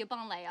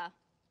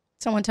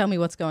 Someone tell me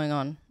what's going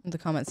on in the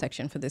comment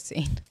section for this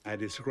scene. I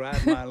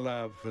described my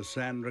love for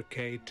Sandra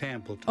K.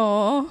 Templeton.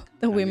 Oh,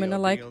 the and women are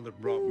like, ordeal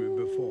that brought me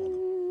before them.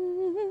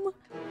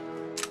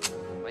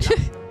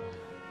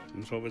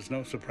 And so it's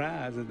no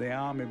surprise that the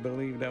army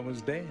believed I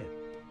was dead.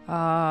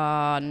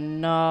 ah,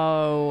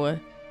 no.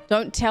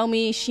 Don't tell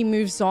me she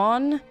moves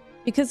on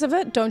because of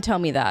it. Don't tell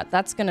me that.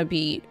 That's going to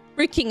be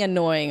freaking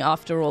annoying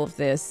after all of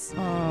this.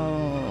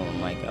 Oh,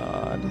 my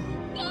God.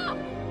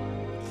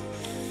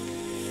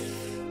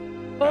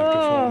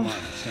 After 4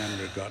 months,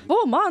 Sandra got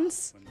 4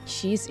 months?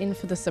 She's in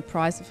for the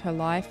surprise of her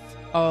life.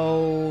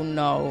 Oh,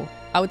 no.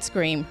 I would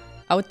scream.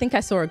 I would think I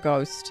saw a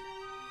ghost.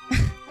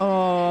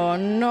 Oh,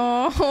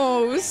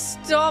 no.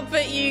 Stop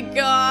it, you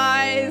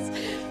guys.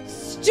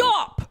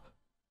 Stop!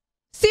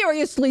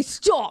 Seriously,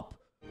 stop!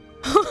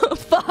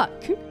 Fuck.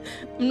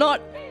 I'm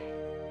not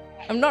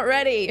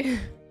ready.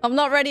 I'm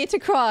not ready to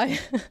cry.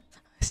 I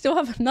still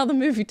have another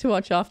movie to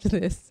watch after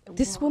this.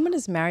 This woman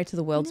is married to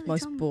the world's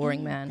most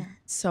boring man.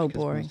 So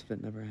boring. Most of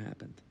it never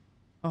happened.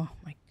 Oh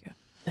my god.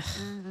 Ugh.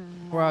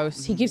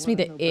 Gross. He gives me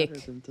the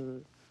ick.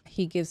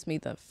 He gives me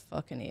the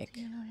fucking ick.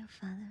 You know your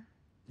father?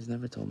 He's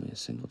never told me a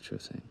single true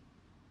thing.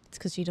 It's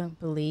because you don't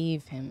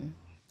believe him.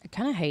 I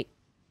kind of hate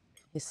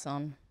his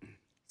son. His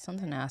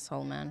son's an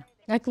asshole, man.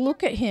 Like,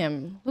 look at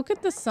him. Look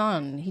at the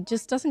son. He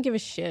just doesn't give a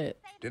shit.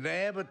 Did I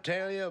ever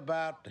tell you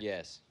about...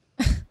 Yes.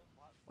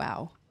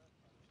 Wow.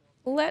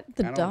 Let I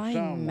the know dying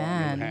someone who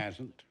man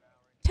hasn't.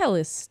 tell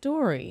his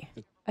story.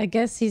 I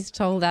guess he's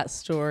told that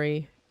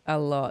story a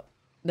lot.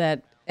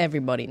 That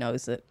everybody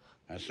knows it.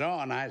 I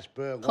saw an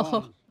iceberg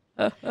once.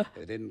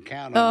 They didn't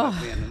count on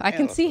it being an I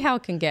can see elephant how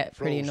it can get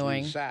pretty frozen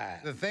annoying. inside.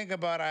 The thing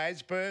about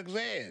icebergs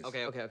is...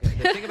 Okay. The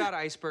thing about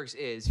icebergs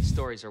is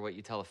stories are what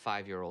you tell a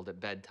 5-year-old at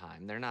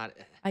bedtime. They're not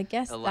I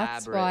guess that's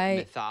elaborate why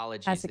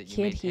mythologies as a that you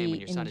kid maintain when he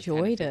your son is 10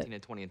 and enjoyed 15 it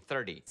and 20 and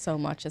 30. so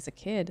much as a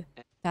kid.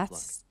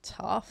 That's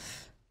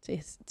tough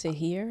to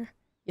hear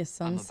your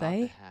son I'm about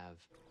say. to have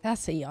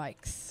That's a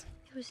yikes.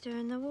 It was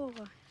during the war.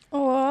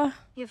 Oh,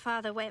 Your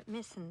father went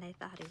missing. They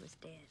thought he was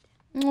dead.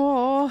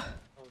 oh.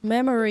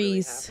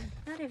 Memories.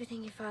 Not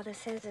everything your father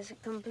says is a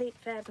complete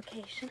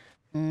fabrication.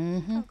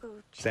 Mm-hmm. I'll go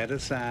Set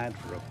aside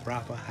for a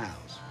proper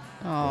house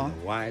Oh. with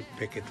a wide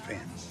picket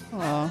fence.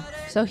 Oh.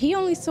 So he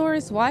only saw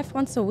his wife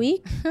once a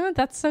week?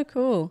 That's so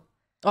cool.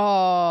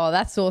 Oh,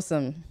 that's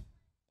awesome.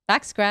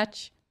 Back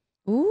scratch.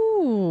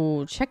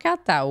 Ooh, check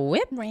out that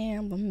whip,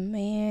 Rambo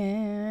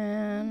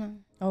man.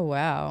 Oh,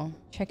 wow.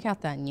 Check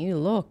out that new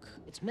look.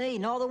 It's me,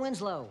 Northern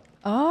Winslow.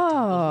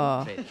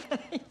 Oh.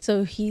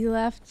 So he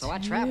left So I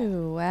too.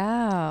 travel.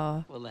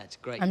 Wow. Well, that's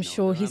great. I'm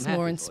sure he's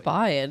more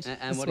inspired And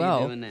as what well.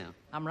 are you doing now?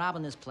 I'm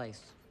robbing this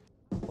place.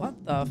 What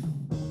the?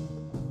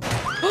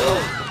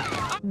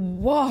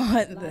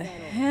 What the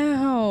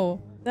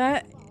hell?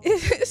 That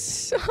is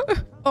so.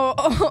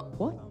 Oh.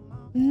 What?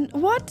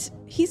 What?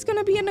 He's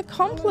gonna be an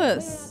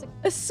accomplice.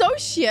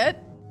 Associate?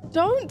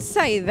 Don't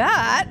say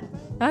that.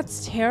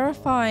 That's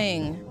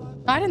terrifying.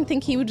 I didn't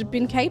think he would have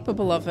been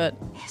capable of it.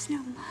 There's no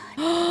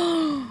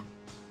money.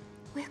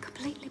 We're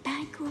completely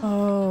bankrupt.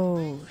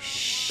 Oh,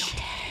 shit.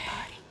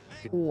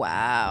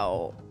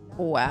 Wow.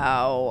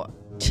 Wow.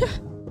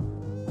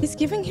 He's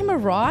giving him a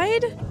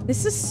ride?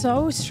 This is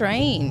so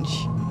strange.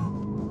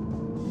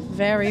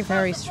 Very,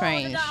 very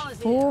strange.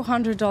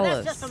 $400.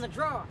 That's just from the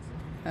drawer.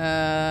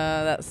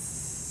 That's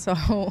so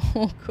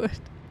awkward.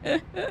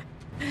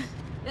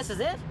 This is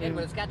it?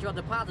 Edward, it's got your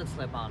deposit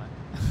slip on it.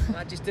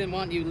 I just didn't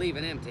want you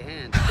leaving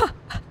empty-handed.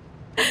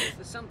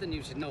 There's something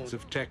you should know.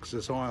 Of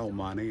Texas oil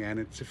money and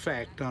its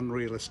effect on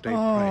real estate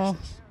Oh.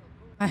 prices.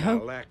 I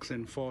hope Lax I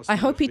enforcement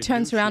hope of he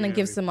turns around and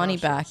gives the money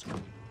back.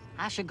 fiduciary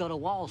I should go to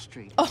Wall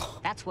Street. Oh.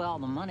 That's where all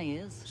the money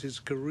is. process. His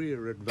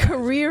career advice.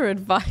 Career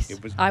advice.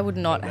 It was I would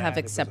not for have that,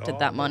 it was accepted all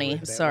that the money. way I'm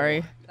there sorry.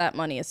 was. That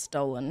money is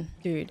stolen.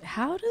 Dude,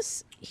 how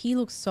does he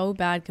look so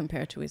bad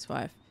compared to his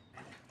wife?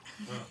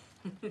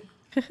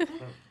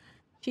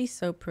 She's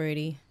so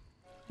pretty.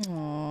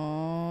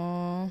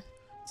 Aww.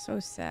 So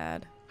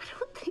sad. I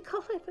don't think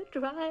I'll ever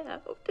dry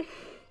out.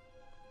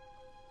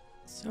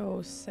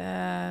 So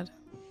sad.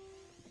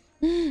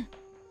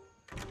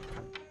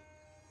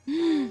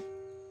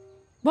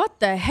 What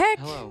the heck?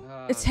 Hello.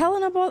 It's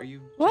Helena Are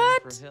you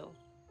What? Jennifer Hill?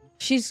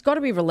 She's got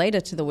to be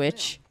related to the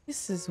witch.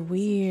 This is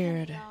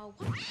weird.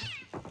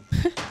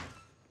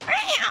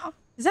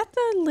 Is that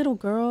the little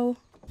girl?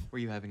 Were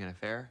you having an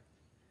affair?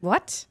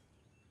 What?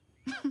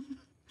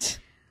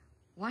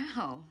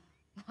 Wow.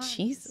 Why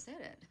Jesus. you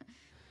said it?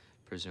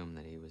 Presume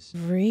that he was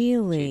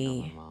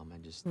Really? cheating on Mom. I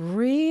just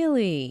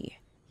Really?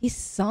 His Can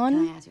I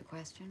son ask you a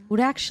question? would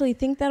actually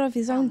think that of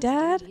his own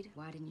dad?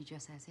 Why didn't you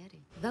just ask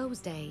Eddie? Those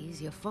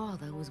days, your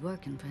father was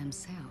working for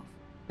himself.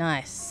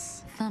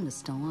 Nice.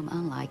 Thunderstorm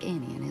unlike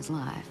any in his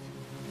life.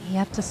 He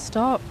had to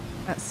stop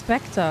at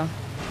Spectre.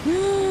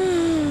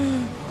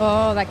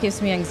 Oh, that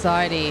gives me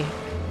anxiety.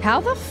 How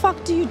the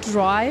fuck do you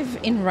drive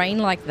in rain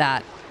like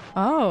that?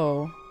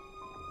 Oh.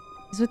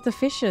 He's with the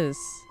fishes.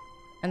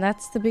 And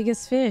that's the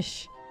biggest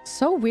fish.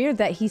 So weird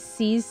that he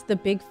sees the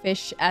big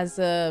fish as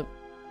a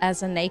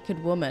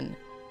naked woman.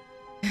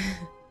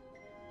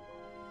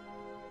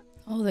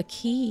 Oh, the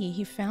key.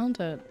 He found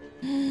it.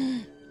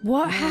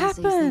 What Man sees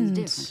things happened?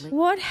 differently.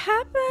 What This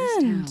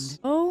happened? town.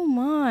 Oh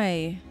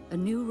my. A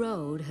new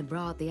road had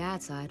brought the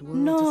outside world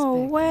to No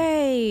Spectre.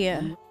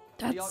 way.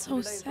 That's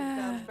so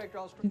sad.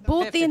 He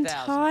bought the 50,000.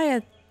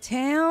 entire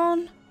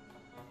town?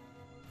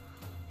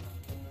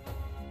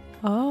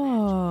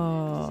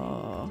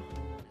 Oh.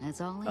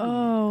 That's all he knew.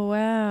 Oh, He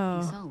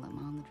wow. sold them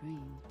on the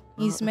dream.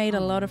 He's Bought the made a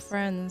lot of farms.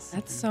 friends.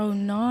 That's so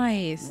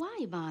nice. Why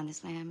are you buying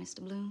this land, Mr.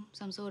 Bloom?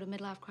 Some sort of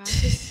midlife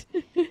crisis?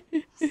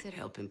 Sit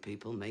Helping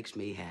people makes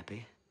me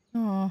happy.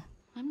 Oh,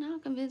 I'm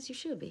not convinced you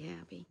should be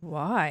happy.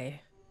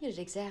 why? You did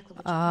exactly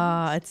what you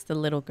Ah, promised. it's the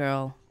little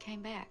girl.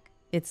 Came back.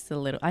 It's the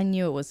little. I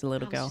knew it was the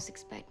little I was girl. just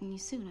expecting you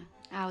sooner.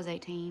 I was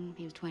 18,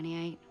 he was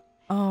 28.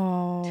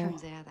 Oh.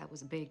 Turns out that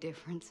was a big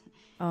difference.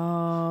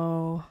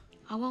 Oh.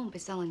 I won't be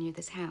selling you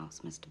this house,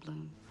 Mr.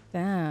 Bloom.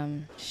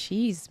 Damn.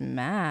 She's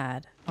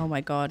mad. Oh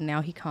my god,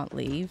 now he can't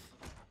leave.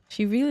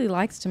 She really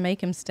likes to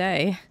make him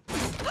stay.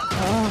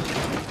 Oh.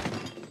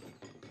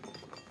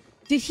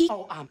 Did he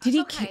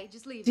Okay,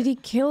 just leave did it. he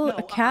kill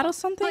a cat or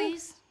something?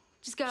 Please,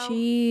 just go.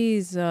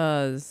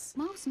 Jesus.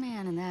 Most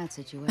men in that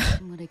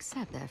situation would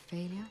accept their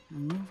failure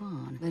and move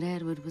on. But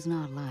Edward was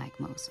not like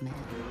most men.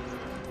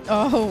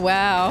 Oh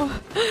wow.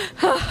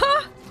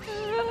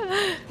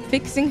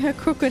 Fixing her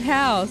crooked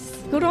house.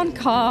 Good on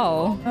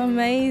Carl.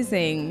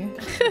 Amazing.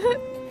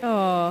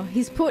 Oh,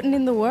 he's putting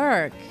in the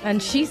work.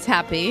 And she's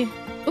happy.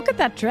 Look at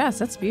that dress.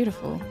 That's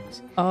beautiful.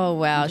 Oh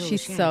wow, Joe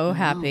she's Shack so no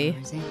happy.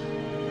 longer is in.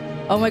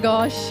 Oh my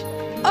gosh.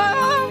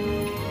 Ah!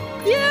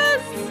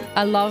 Yes!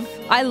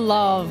 I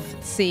love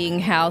seeing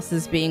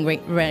houses being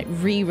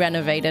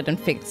re-renovated and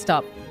fixed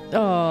up.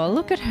 Oh,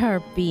 look at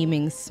her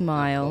beaming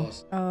smile.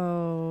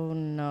 Oh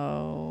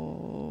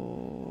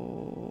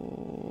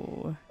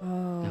no.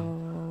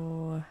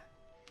 Oh.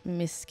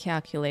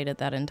 Miscalculated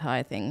that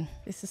entire thing.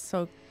 This is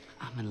so...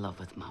 I'm in love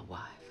with my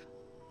wife.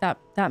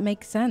 That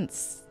makes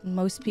sense.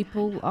 Most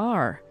people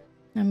are.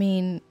 I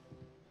mean,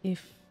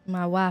 if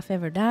my wife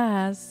ever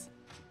dies,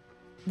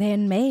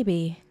 then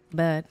maybe.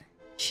 But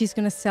She's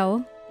gonna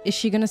sell. Is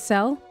she gonna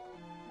sell?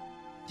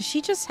 Does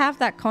she just have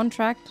that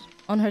contract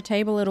on her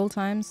table at all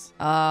times?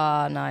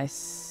 Ah,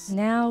 nice.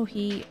 Now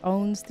he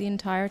owns the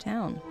entire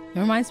town. It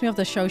reminds me of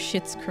the show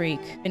Schitt's Creek.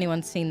 If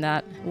anyone's seen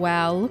that.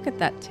 Wow, look at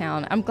that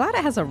town. I'm glad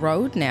it has a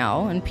road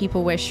now and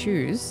people wear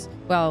shoes.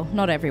 Well,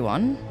 not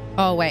everyone.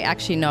 Oh, wait,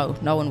 actually, no.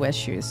 No one wears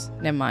shoes.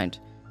 Never mind.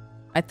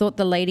 I thought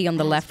the lady on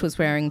the left was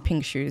wearing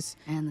pink shoes.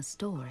 And the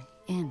story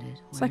ended.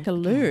 It's like a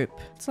loop.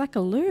 It's like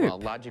a loop. Well,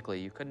 logically,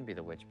 you couldn't be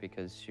the witch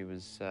because she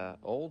was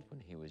old when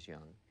he was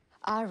young.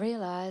 I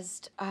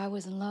realized I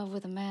was in love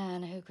with a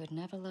man who could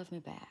never love me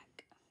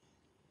back.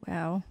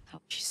 Wow.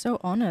 She's so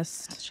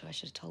honest. Not sure I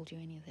should have told you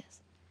any of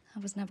this. I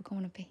was never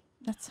going to be.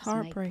 That's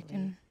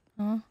heartbreaking.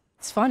 Huh?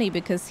 It's funny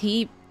because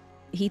he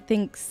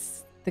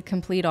thinks the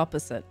complete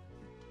opposite.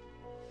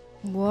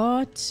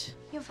 What?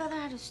 Your father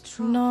had a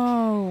stroke.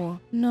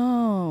 No.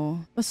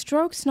 No. A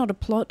stroke's not a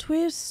plot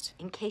twist.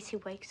 In case he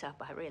wakes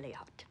up, I really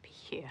ought to be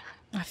here.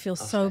 I feel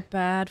so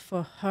bad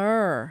for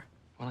her.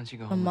 Why don't you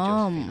go Her home with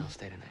mom. Josephine? I'll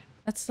stay tonight.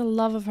 That's the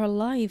love of her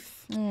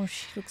life. Oh,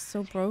 she looks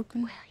so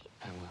broken.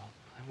 I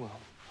will.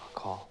 I'll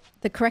call.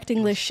 The correct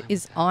English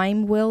is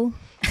I'm Will.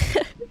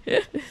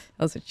 That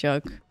was a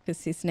joke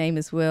because his name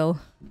is Will.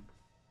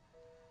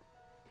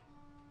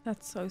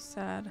 That's so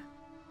sad.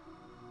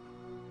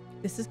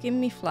 This is giving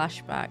me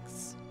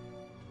flashbacks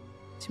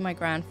to my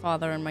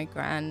grandfather and my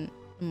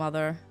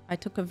grandmother. I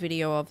took a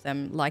video of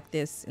them like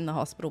this in the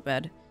hospital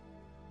bed.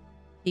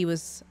 He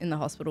was in the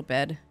hospital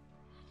bed.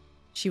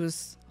 She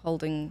was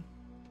holding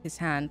his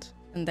hand,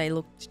 and they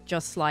looked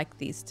just like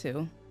these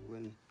two.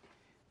 When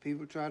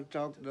people try to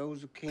talk to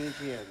those who came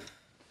together.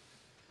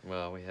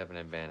 Well, we have an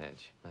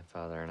advantage. My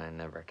father and I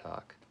never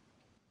talk.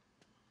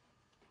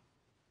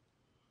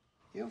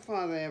 Your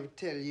father ever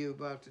tell you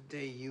about the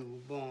day you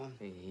were born?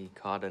 He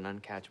caught an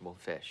uncatchable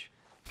fish.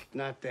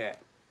 Not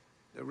that.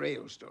 The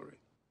real story.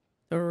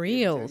 The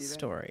real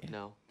story.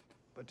 No.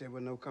 But there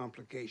were no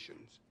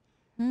complications.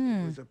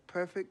 Hmm. It was a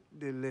perfect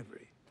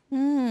delivery.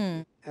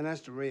 Hmm. And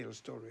that's the real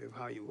story of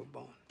how you were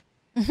born.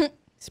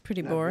 It's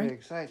pretty Not boring. very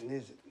exciting,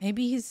 is it?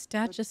 Maybe his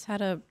dad just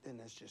had a Then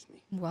that's just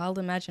me. wild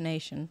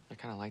imagination. I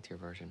kind of liked your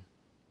version.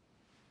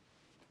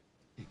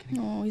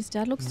 Oh, his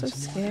dad looks so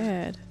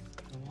scared.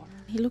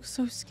 He looks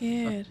so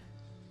scared.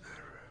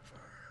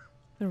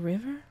 The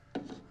river?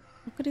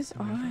 Look at his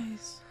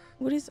eyes.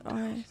 Look at his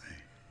eyes.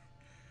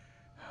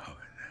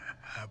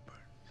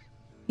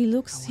 He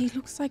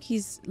looks like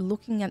he's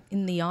looking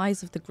in the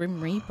eyes of the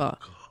Grim Reaper.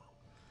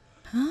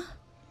 Huh?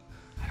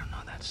 I don't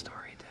know that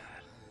story,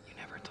 Dad. You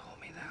never told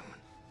me that one.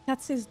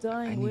 That's his I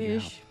dying need your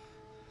wish. help.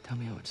 Tell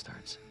me how it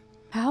starts.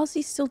 How's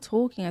he still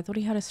talking? I thought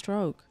he had a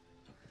stroke.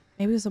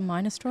 Maybe it was a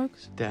minor stroke?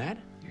 Dad?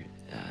 You're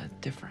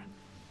different.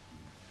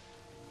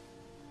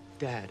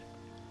 Dad.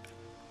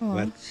 Oh.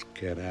 Let's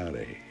get out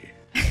of here.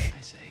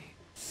 I say,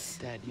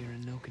 Dad, you're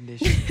in no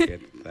condition.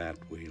 Get that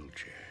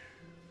wheelchair.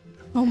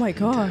 Oh my We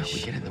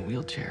gosh. get in the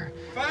wheelchair.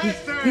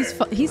 He's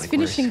Like we're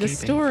finishing the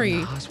escaping story.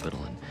 From the hospital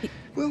and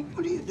Well,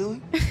 what are you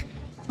doing?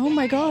 Oh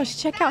my gosh,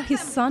 check out his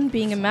son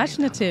being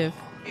imaginative.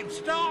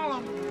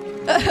 Install him.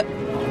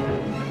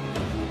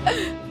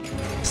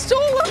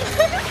 Stall him!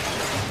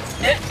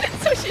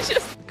 So she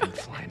just... come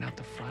flying out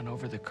the front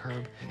over the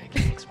curb. I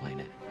can't explain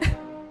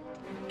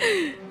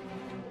it.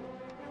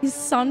 His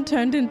son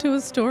turned into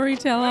a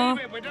storyteller.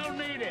 We don't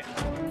need it.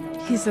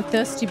 He's a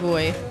thirsty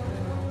boy.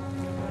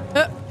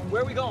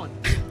 Where are we going?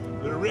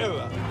 The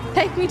river.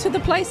 Take me to the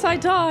place I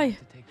die.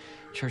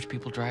 Church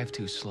people drive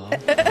too slow.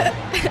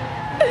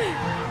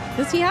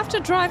 Does he have to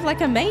drive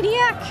like a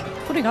maniac?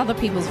 Putting other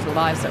people's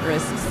lives at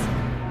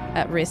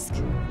risk.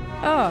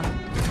 Oh,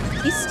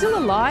 he's still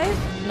alive?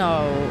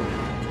 No.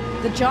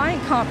 The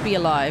giant can't be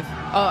alive.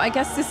 Oh, I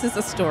guess this is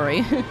a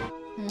story.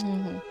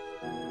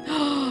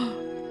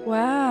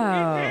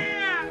 Wow.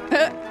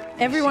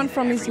 Everyone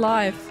from his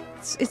life.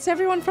 It's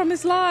everyone from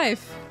his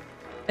life,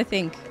 I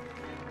think.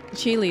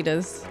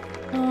 Cheerleaders.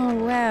 Oh,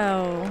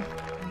 wow.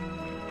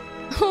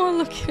 Oh,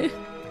 look at it.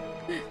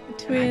 The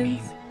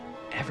twins.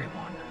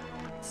 Everyone.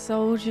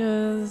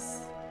 Soldiers.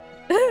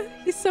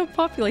 He's so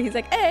popular. He's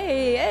like,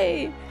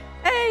 hey,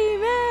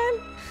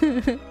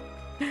 man.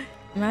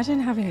 Imagine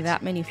having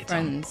that many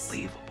friends.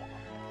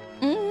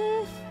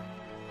 Unbelievable.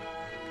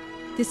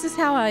 This is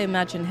how I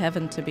imagine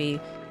heaven to be.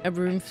 A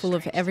room full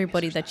of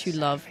everybody that you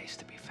love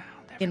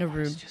in a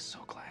room. Just so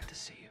glad to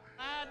see you.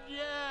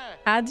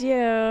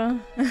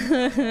 Adieu.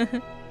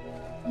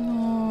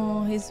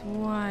 Oh, his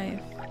wife.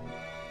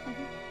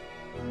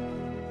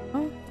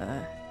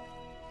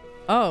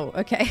 Oh,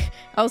 okay.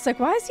 I was like,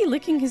 why is he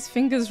licking his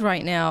fingers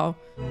right now?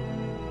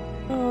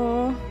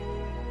 Oh.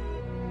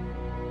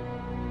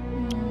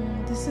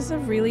 This is a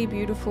really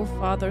beautiful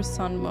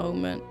father-son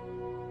moment.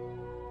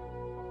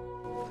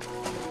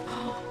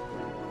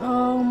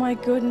 Oh my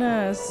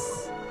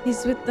goodness.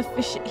 He's with the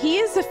fish. He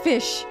is a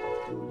fish.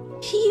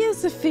 He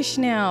is a fish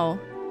now.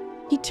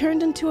 He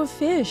turned into a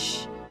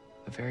fish.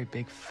 A very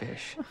big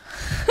fish.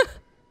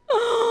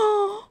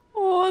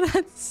 Oh,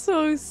 that's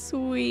so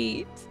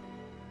sweet.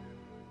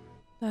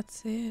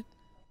 That's it.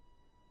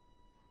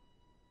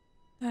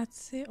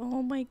 That's it.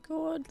 Oh my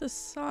God, the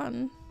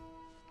son.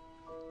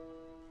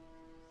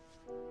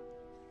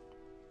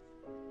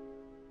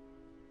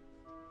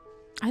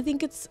 I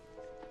think it's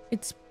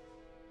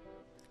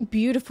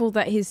beautiful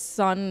that his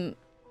son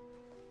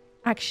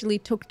actually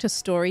took to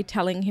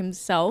storytelling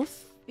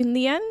himself in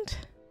the end.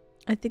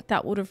 I think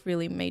that would have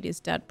really made his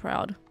dad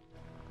proud.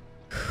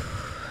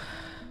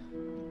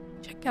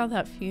 Check out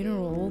that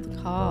funeral, all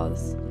the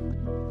cars.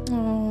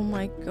 Oh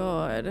my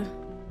God.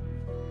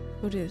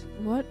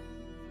 What?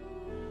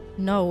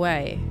 No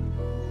way.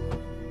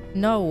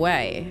 No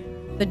way.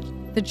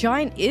 The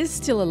giant is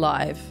still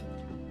alive.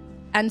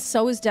 And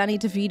so is Danny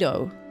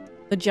DeVito.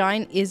 The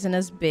giant isn't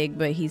as big,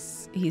 but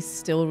he's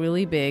still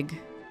really big.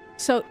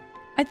 So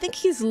I think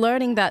he's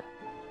learning that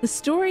the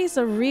stories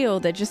are real.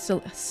 They're just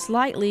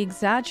slightly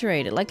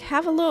exaggerated. Like,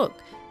 have a look.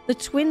 The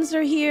twins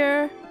are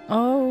here.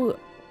 Oh,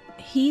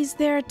 he's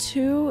there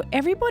too.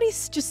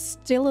 Everybody's just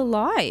still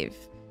alive.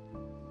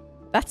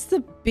 That's the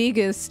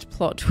biggest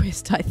plot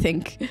twist, I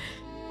think.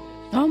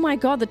 Oh my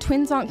God, the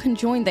twins aren't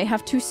conjoined. They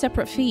have 2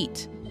 separate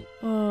feet.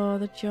 Oh,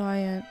 the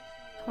giant.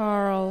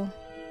 Carl.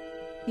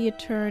 The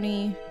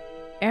attorney.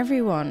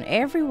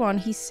 Everyone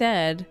he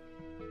said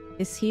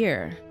is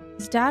here.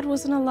 His dad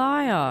wasn't a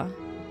liar.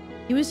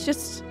 He was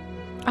just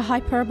a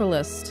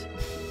hyperbolist.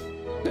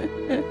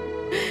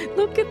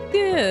 Look at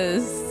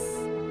this.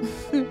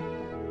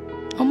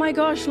 Oh my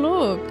gosh,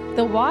 look.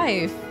 The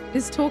wife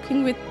is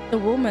talking with the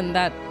woman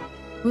that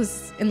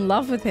was in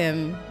love with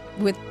him,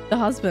 with the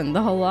husband,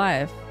 the whole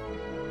life.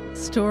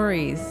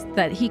 Stories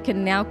that he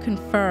can now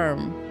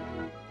confirm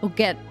or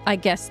get, I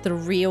guess, the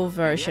real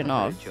version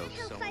of.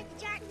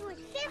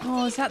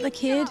 Oh, is that the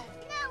kid?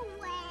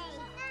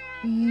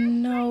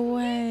 No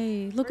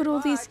way. Look at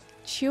all these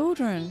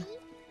children.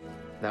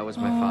 That was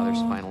my father's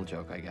final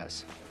joke, I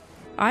guess.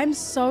 I'm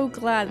so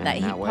glad that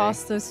he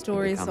passed those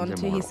stories on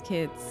to his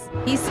kids.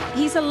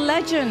 He's a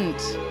legend.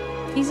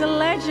 He's a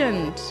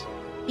legend.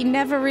 He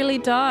never really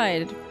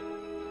died.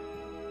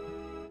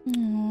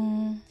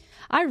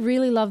 I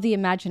really love the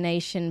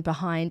imagination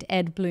behind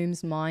Ed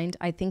Bloom's mind.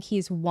 I think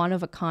he's one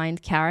of a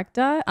kind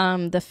character.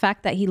 The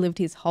fact that he lived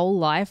his whole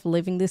life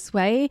living this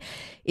way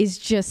is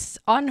just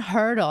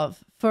unheard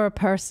of for a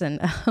person.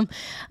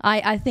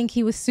 I think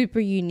he was super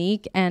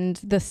unique, and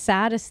the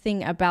saddest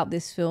thing about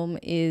this film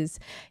is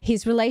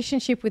his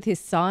relationship with his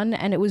son,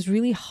 and it was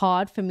really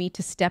hard for me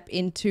to step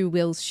into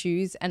Will's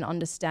shoes and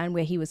understand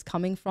where he was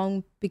coming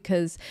from,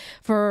 because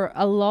for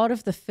a lot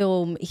of the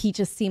film he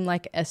just seemed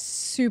like a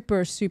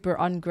super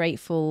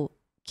ungrateful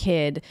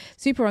kid,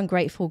 super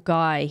ungrateful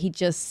guy.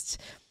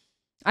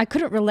 I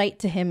couldn't relate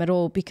to him at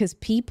all, because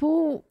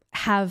people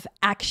have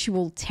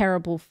actual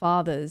terrible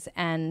fathers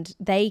and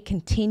they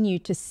continue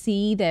to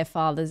see their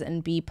fathers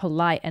and be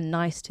polite and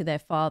nice to their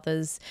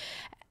fathers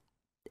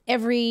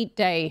every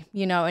day,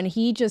 you know, and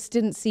he just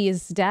didn't see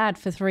his dad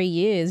for 3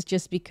 years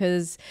just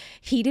because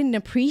he didn't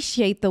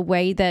appreciate the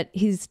way that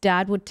his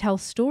dad would tell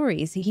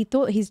stories. He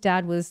thought his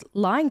dad was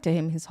lying to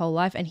him his whole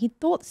life, and he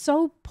thought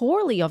so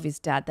poorly of his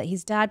dad that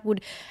his dad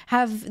would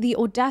have the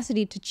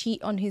audacity to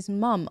cheat on his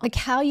mum. Like,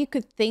 how you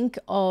could think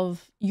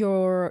of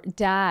your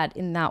dad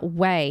in that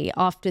way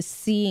after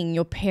seeing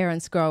your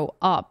parents grow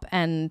up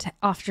and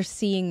after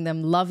seeing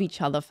them love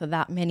each other for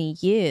that many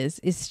years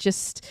is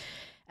just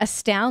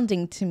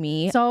astounding to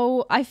me.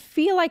 So I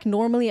feel like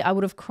normally I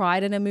would have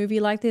cried in a movie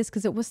like this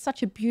because it was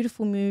such a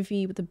beautiful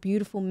movie with a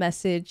beautiful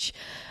message.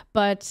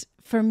 But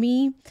for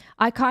me,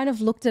 I kind of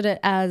looked at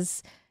it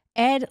as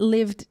Ed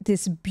lived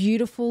this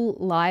beautiful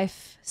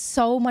life,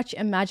 so much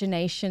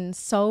imagination,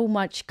 so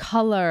much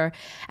color,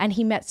 and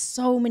he met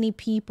so many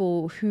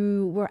people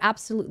who were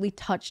absolutely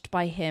touched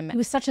by him. He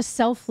was such a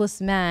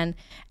selfless man,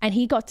 and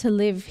he got to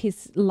live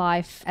his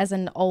life as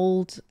an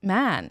old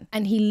man,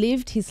 and he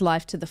lived his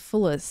life to the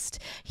fullest.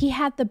 He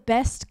had the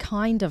best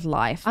kind of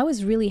life. I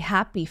was really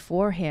happy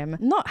for him.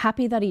 Not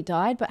happy that he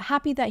died, but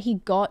happy that he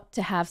got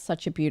to have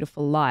such a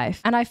beautiful life.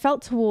 And I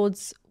felt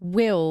towards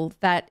Will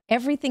that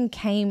everything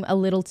came a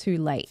little too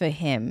late for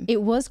him.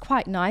 It was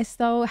quite nice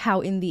though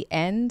how in the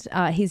end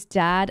his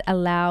dad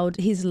allowed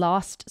his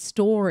last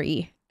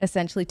story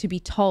essentially to be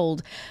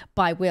told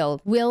by Will.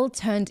 Will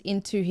turned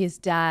into his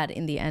dad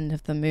in the end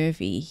of the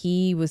movie.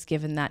 He was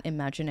given that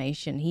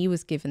imagination. He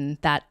was given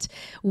that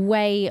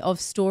way of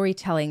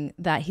storytelling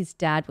that his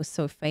dad was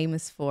so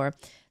famous for.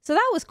 So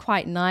that was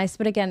quite nice.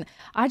 But again,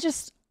 I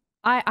just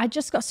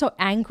got so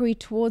angry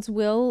towards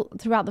Will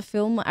throughout the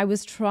film. I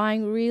was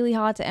trying really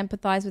hard to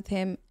empathize with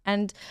him,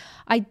 and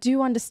I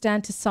do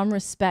understand to some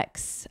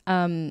respects,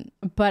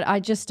 but I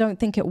just don't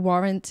think it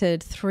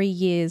warranted 3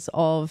 years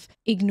of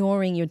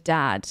ignoring your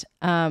dad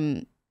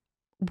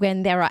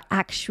when there are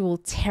actual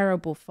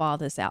terrible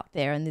fathers out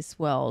there in this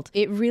world.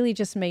 It really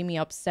just made me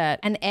upset.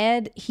 And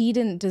Ed, he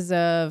didn't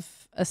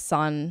deserve a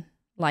son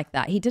like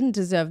that. He didn't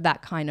deserve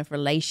that kind of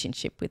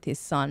relationship with his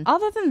son.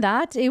 Other than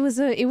that, it was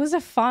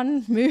a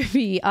fun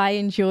movie. I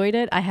enjoyed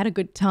it. I had a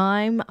good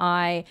time.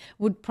 I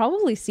would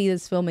probably see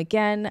this film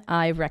again.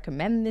 I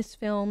recommend this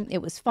film.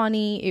 It was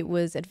funny. It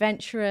was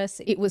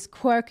adventurous. It was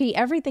quirky.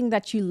 Everything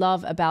that you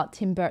love about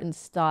Tim Burton's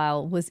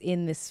style was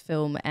in this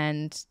film,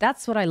 and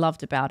that's what I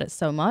loved about it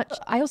so much.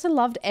 I also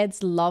loved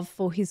Ed's love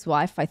for his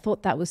wife. I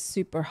thought that was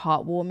super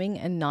heartwarming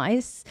and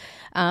nice.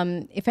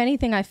 If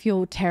anything, I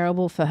feel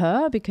terrible for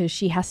her because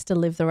she has to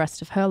live the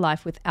rest of her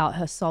life without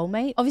her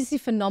soulmate. Obviously,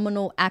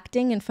 phenomenal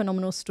acting and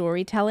phenomenal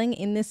storytelling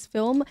in this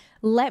film.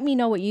 Let me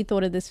know what you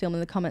thought of this film in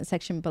the comment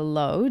section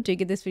below. Do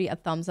give this video a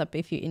thumbs up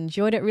if you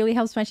enjoyed it. It really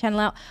helps my channel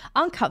out.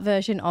 Uncut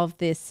version of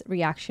this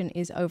reaction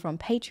is over on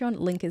Patreon.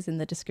 Link is in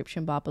the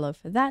description bar below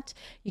for that.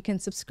 You can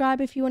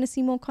subscribe if you want to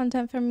see more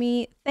content from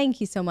me.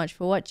 Thank you so much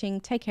for watching.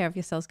 Take care of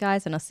yourselves,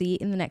 guys, and I'll see you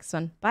in the next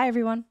one. Bye,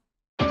 everyone.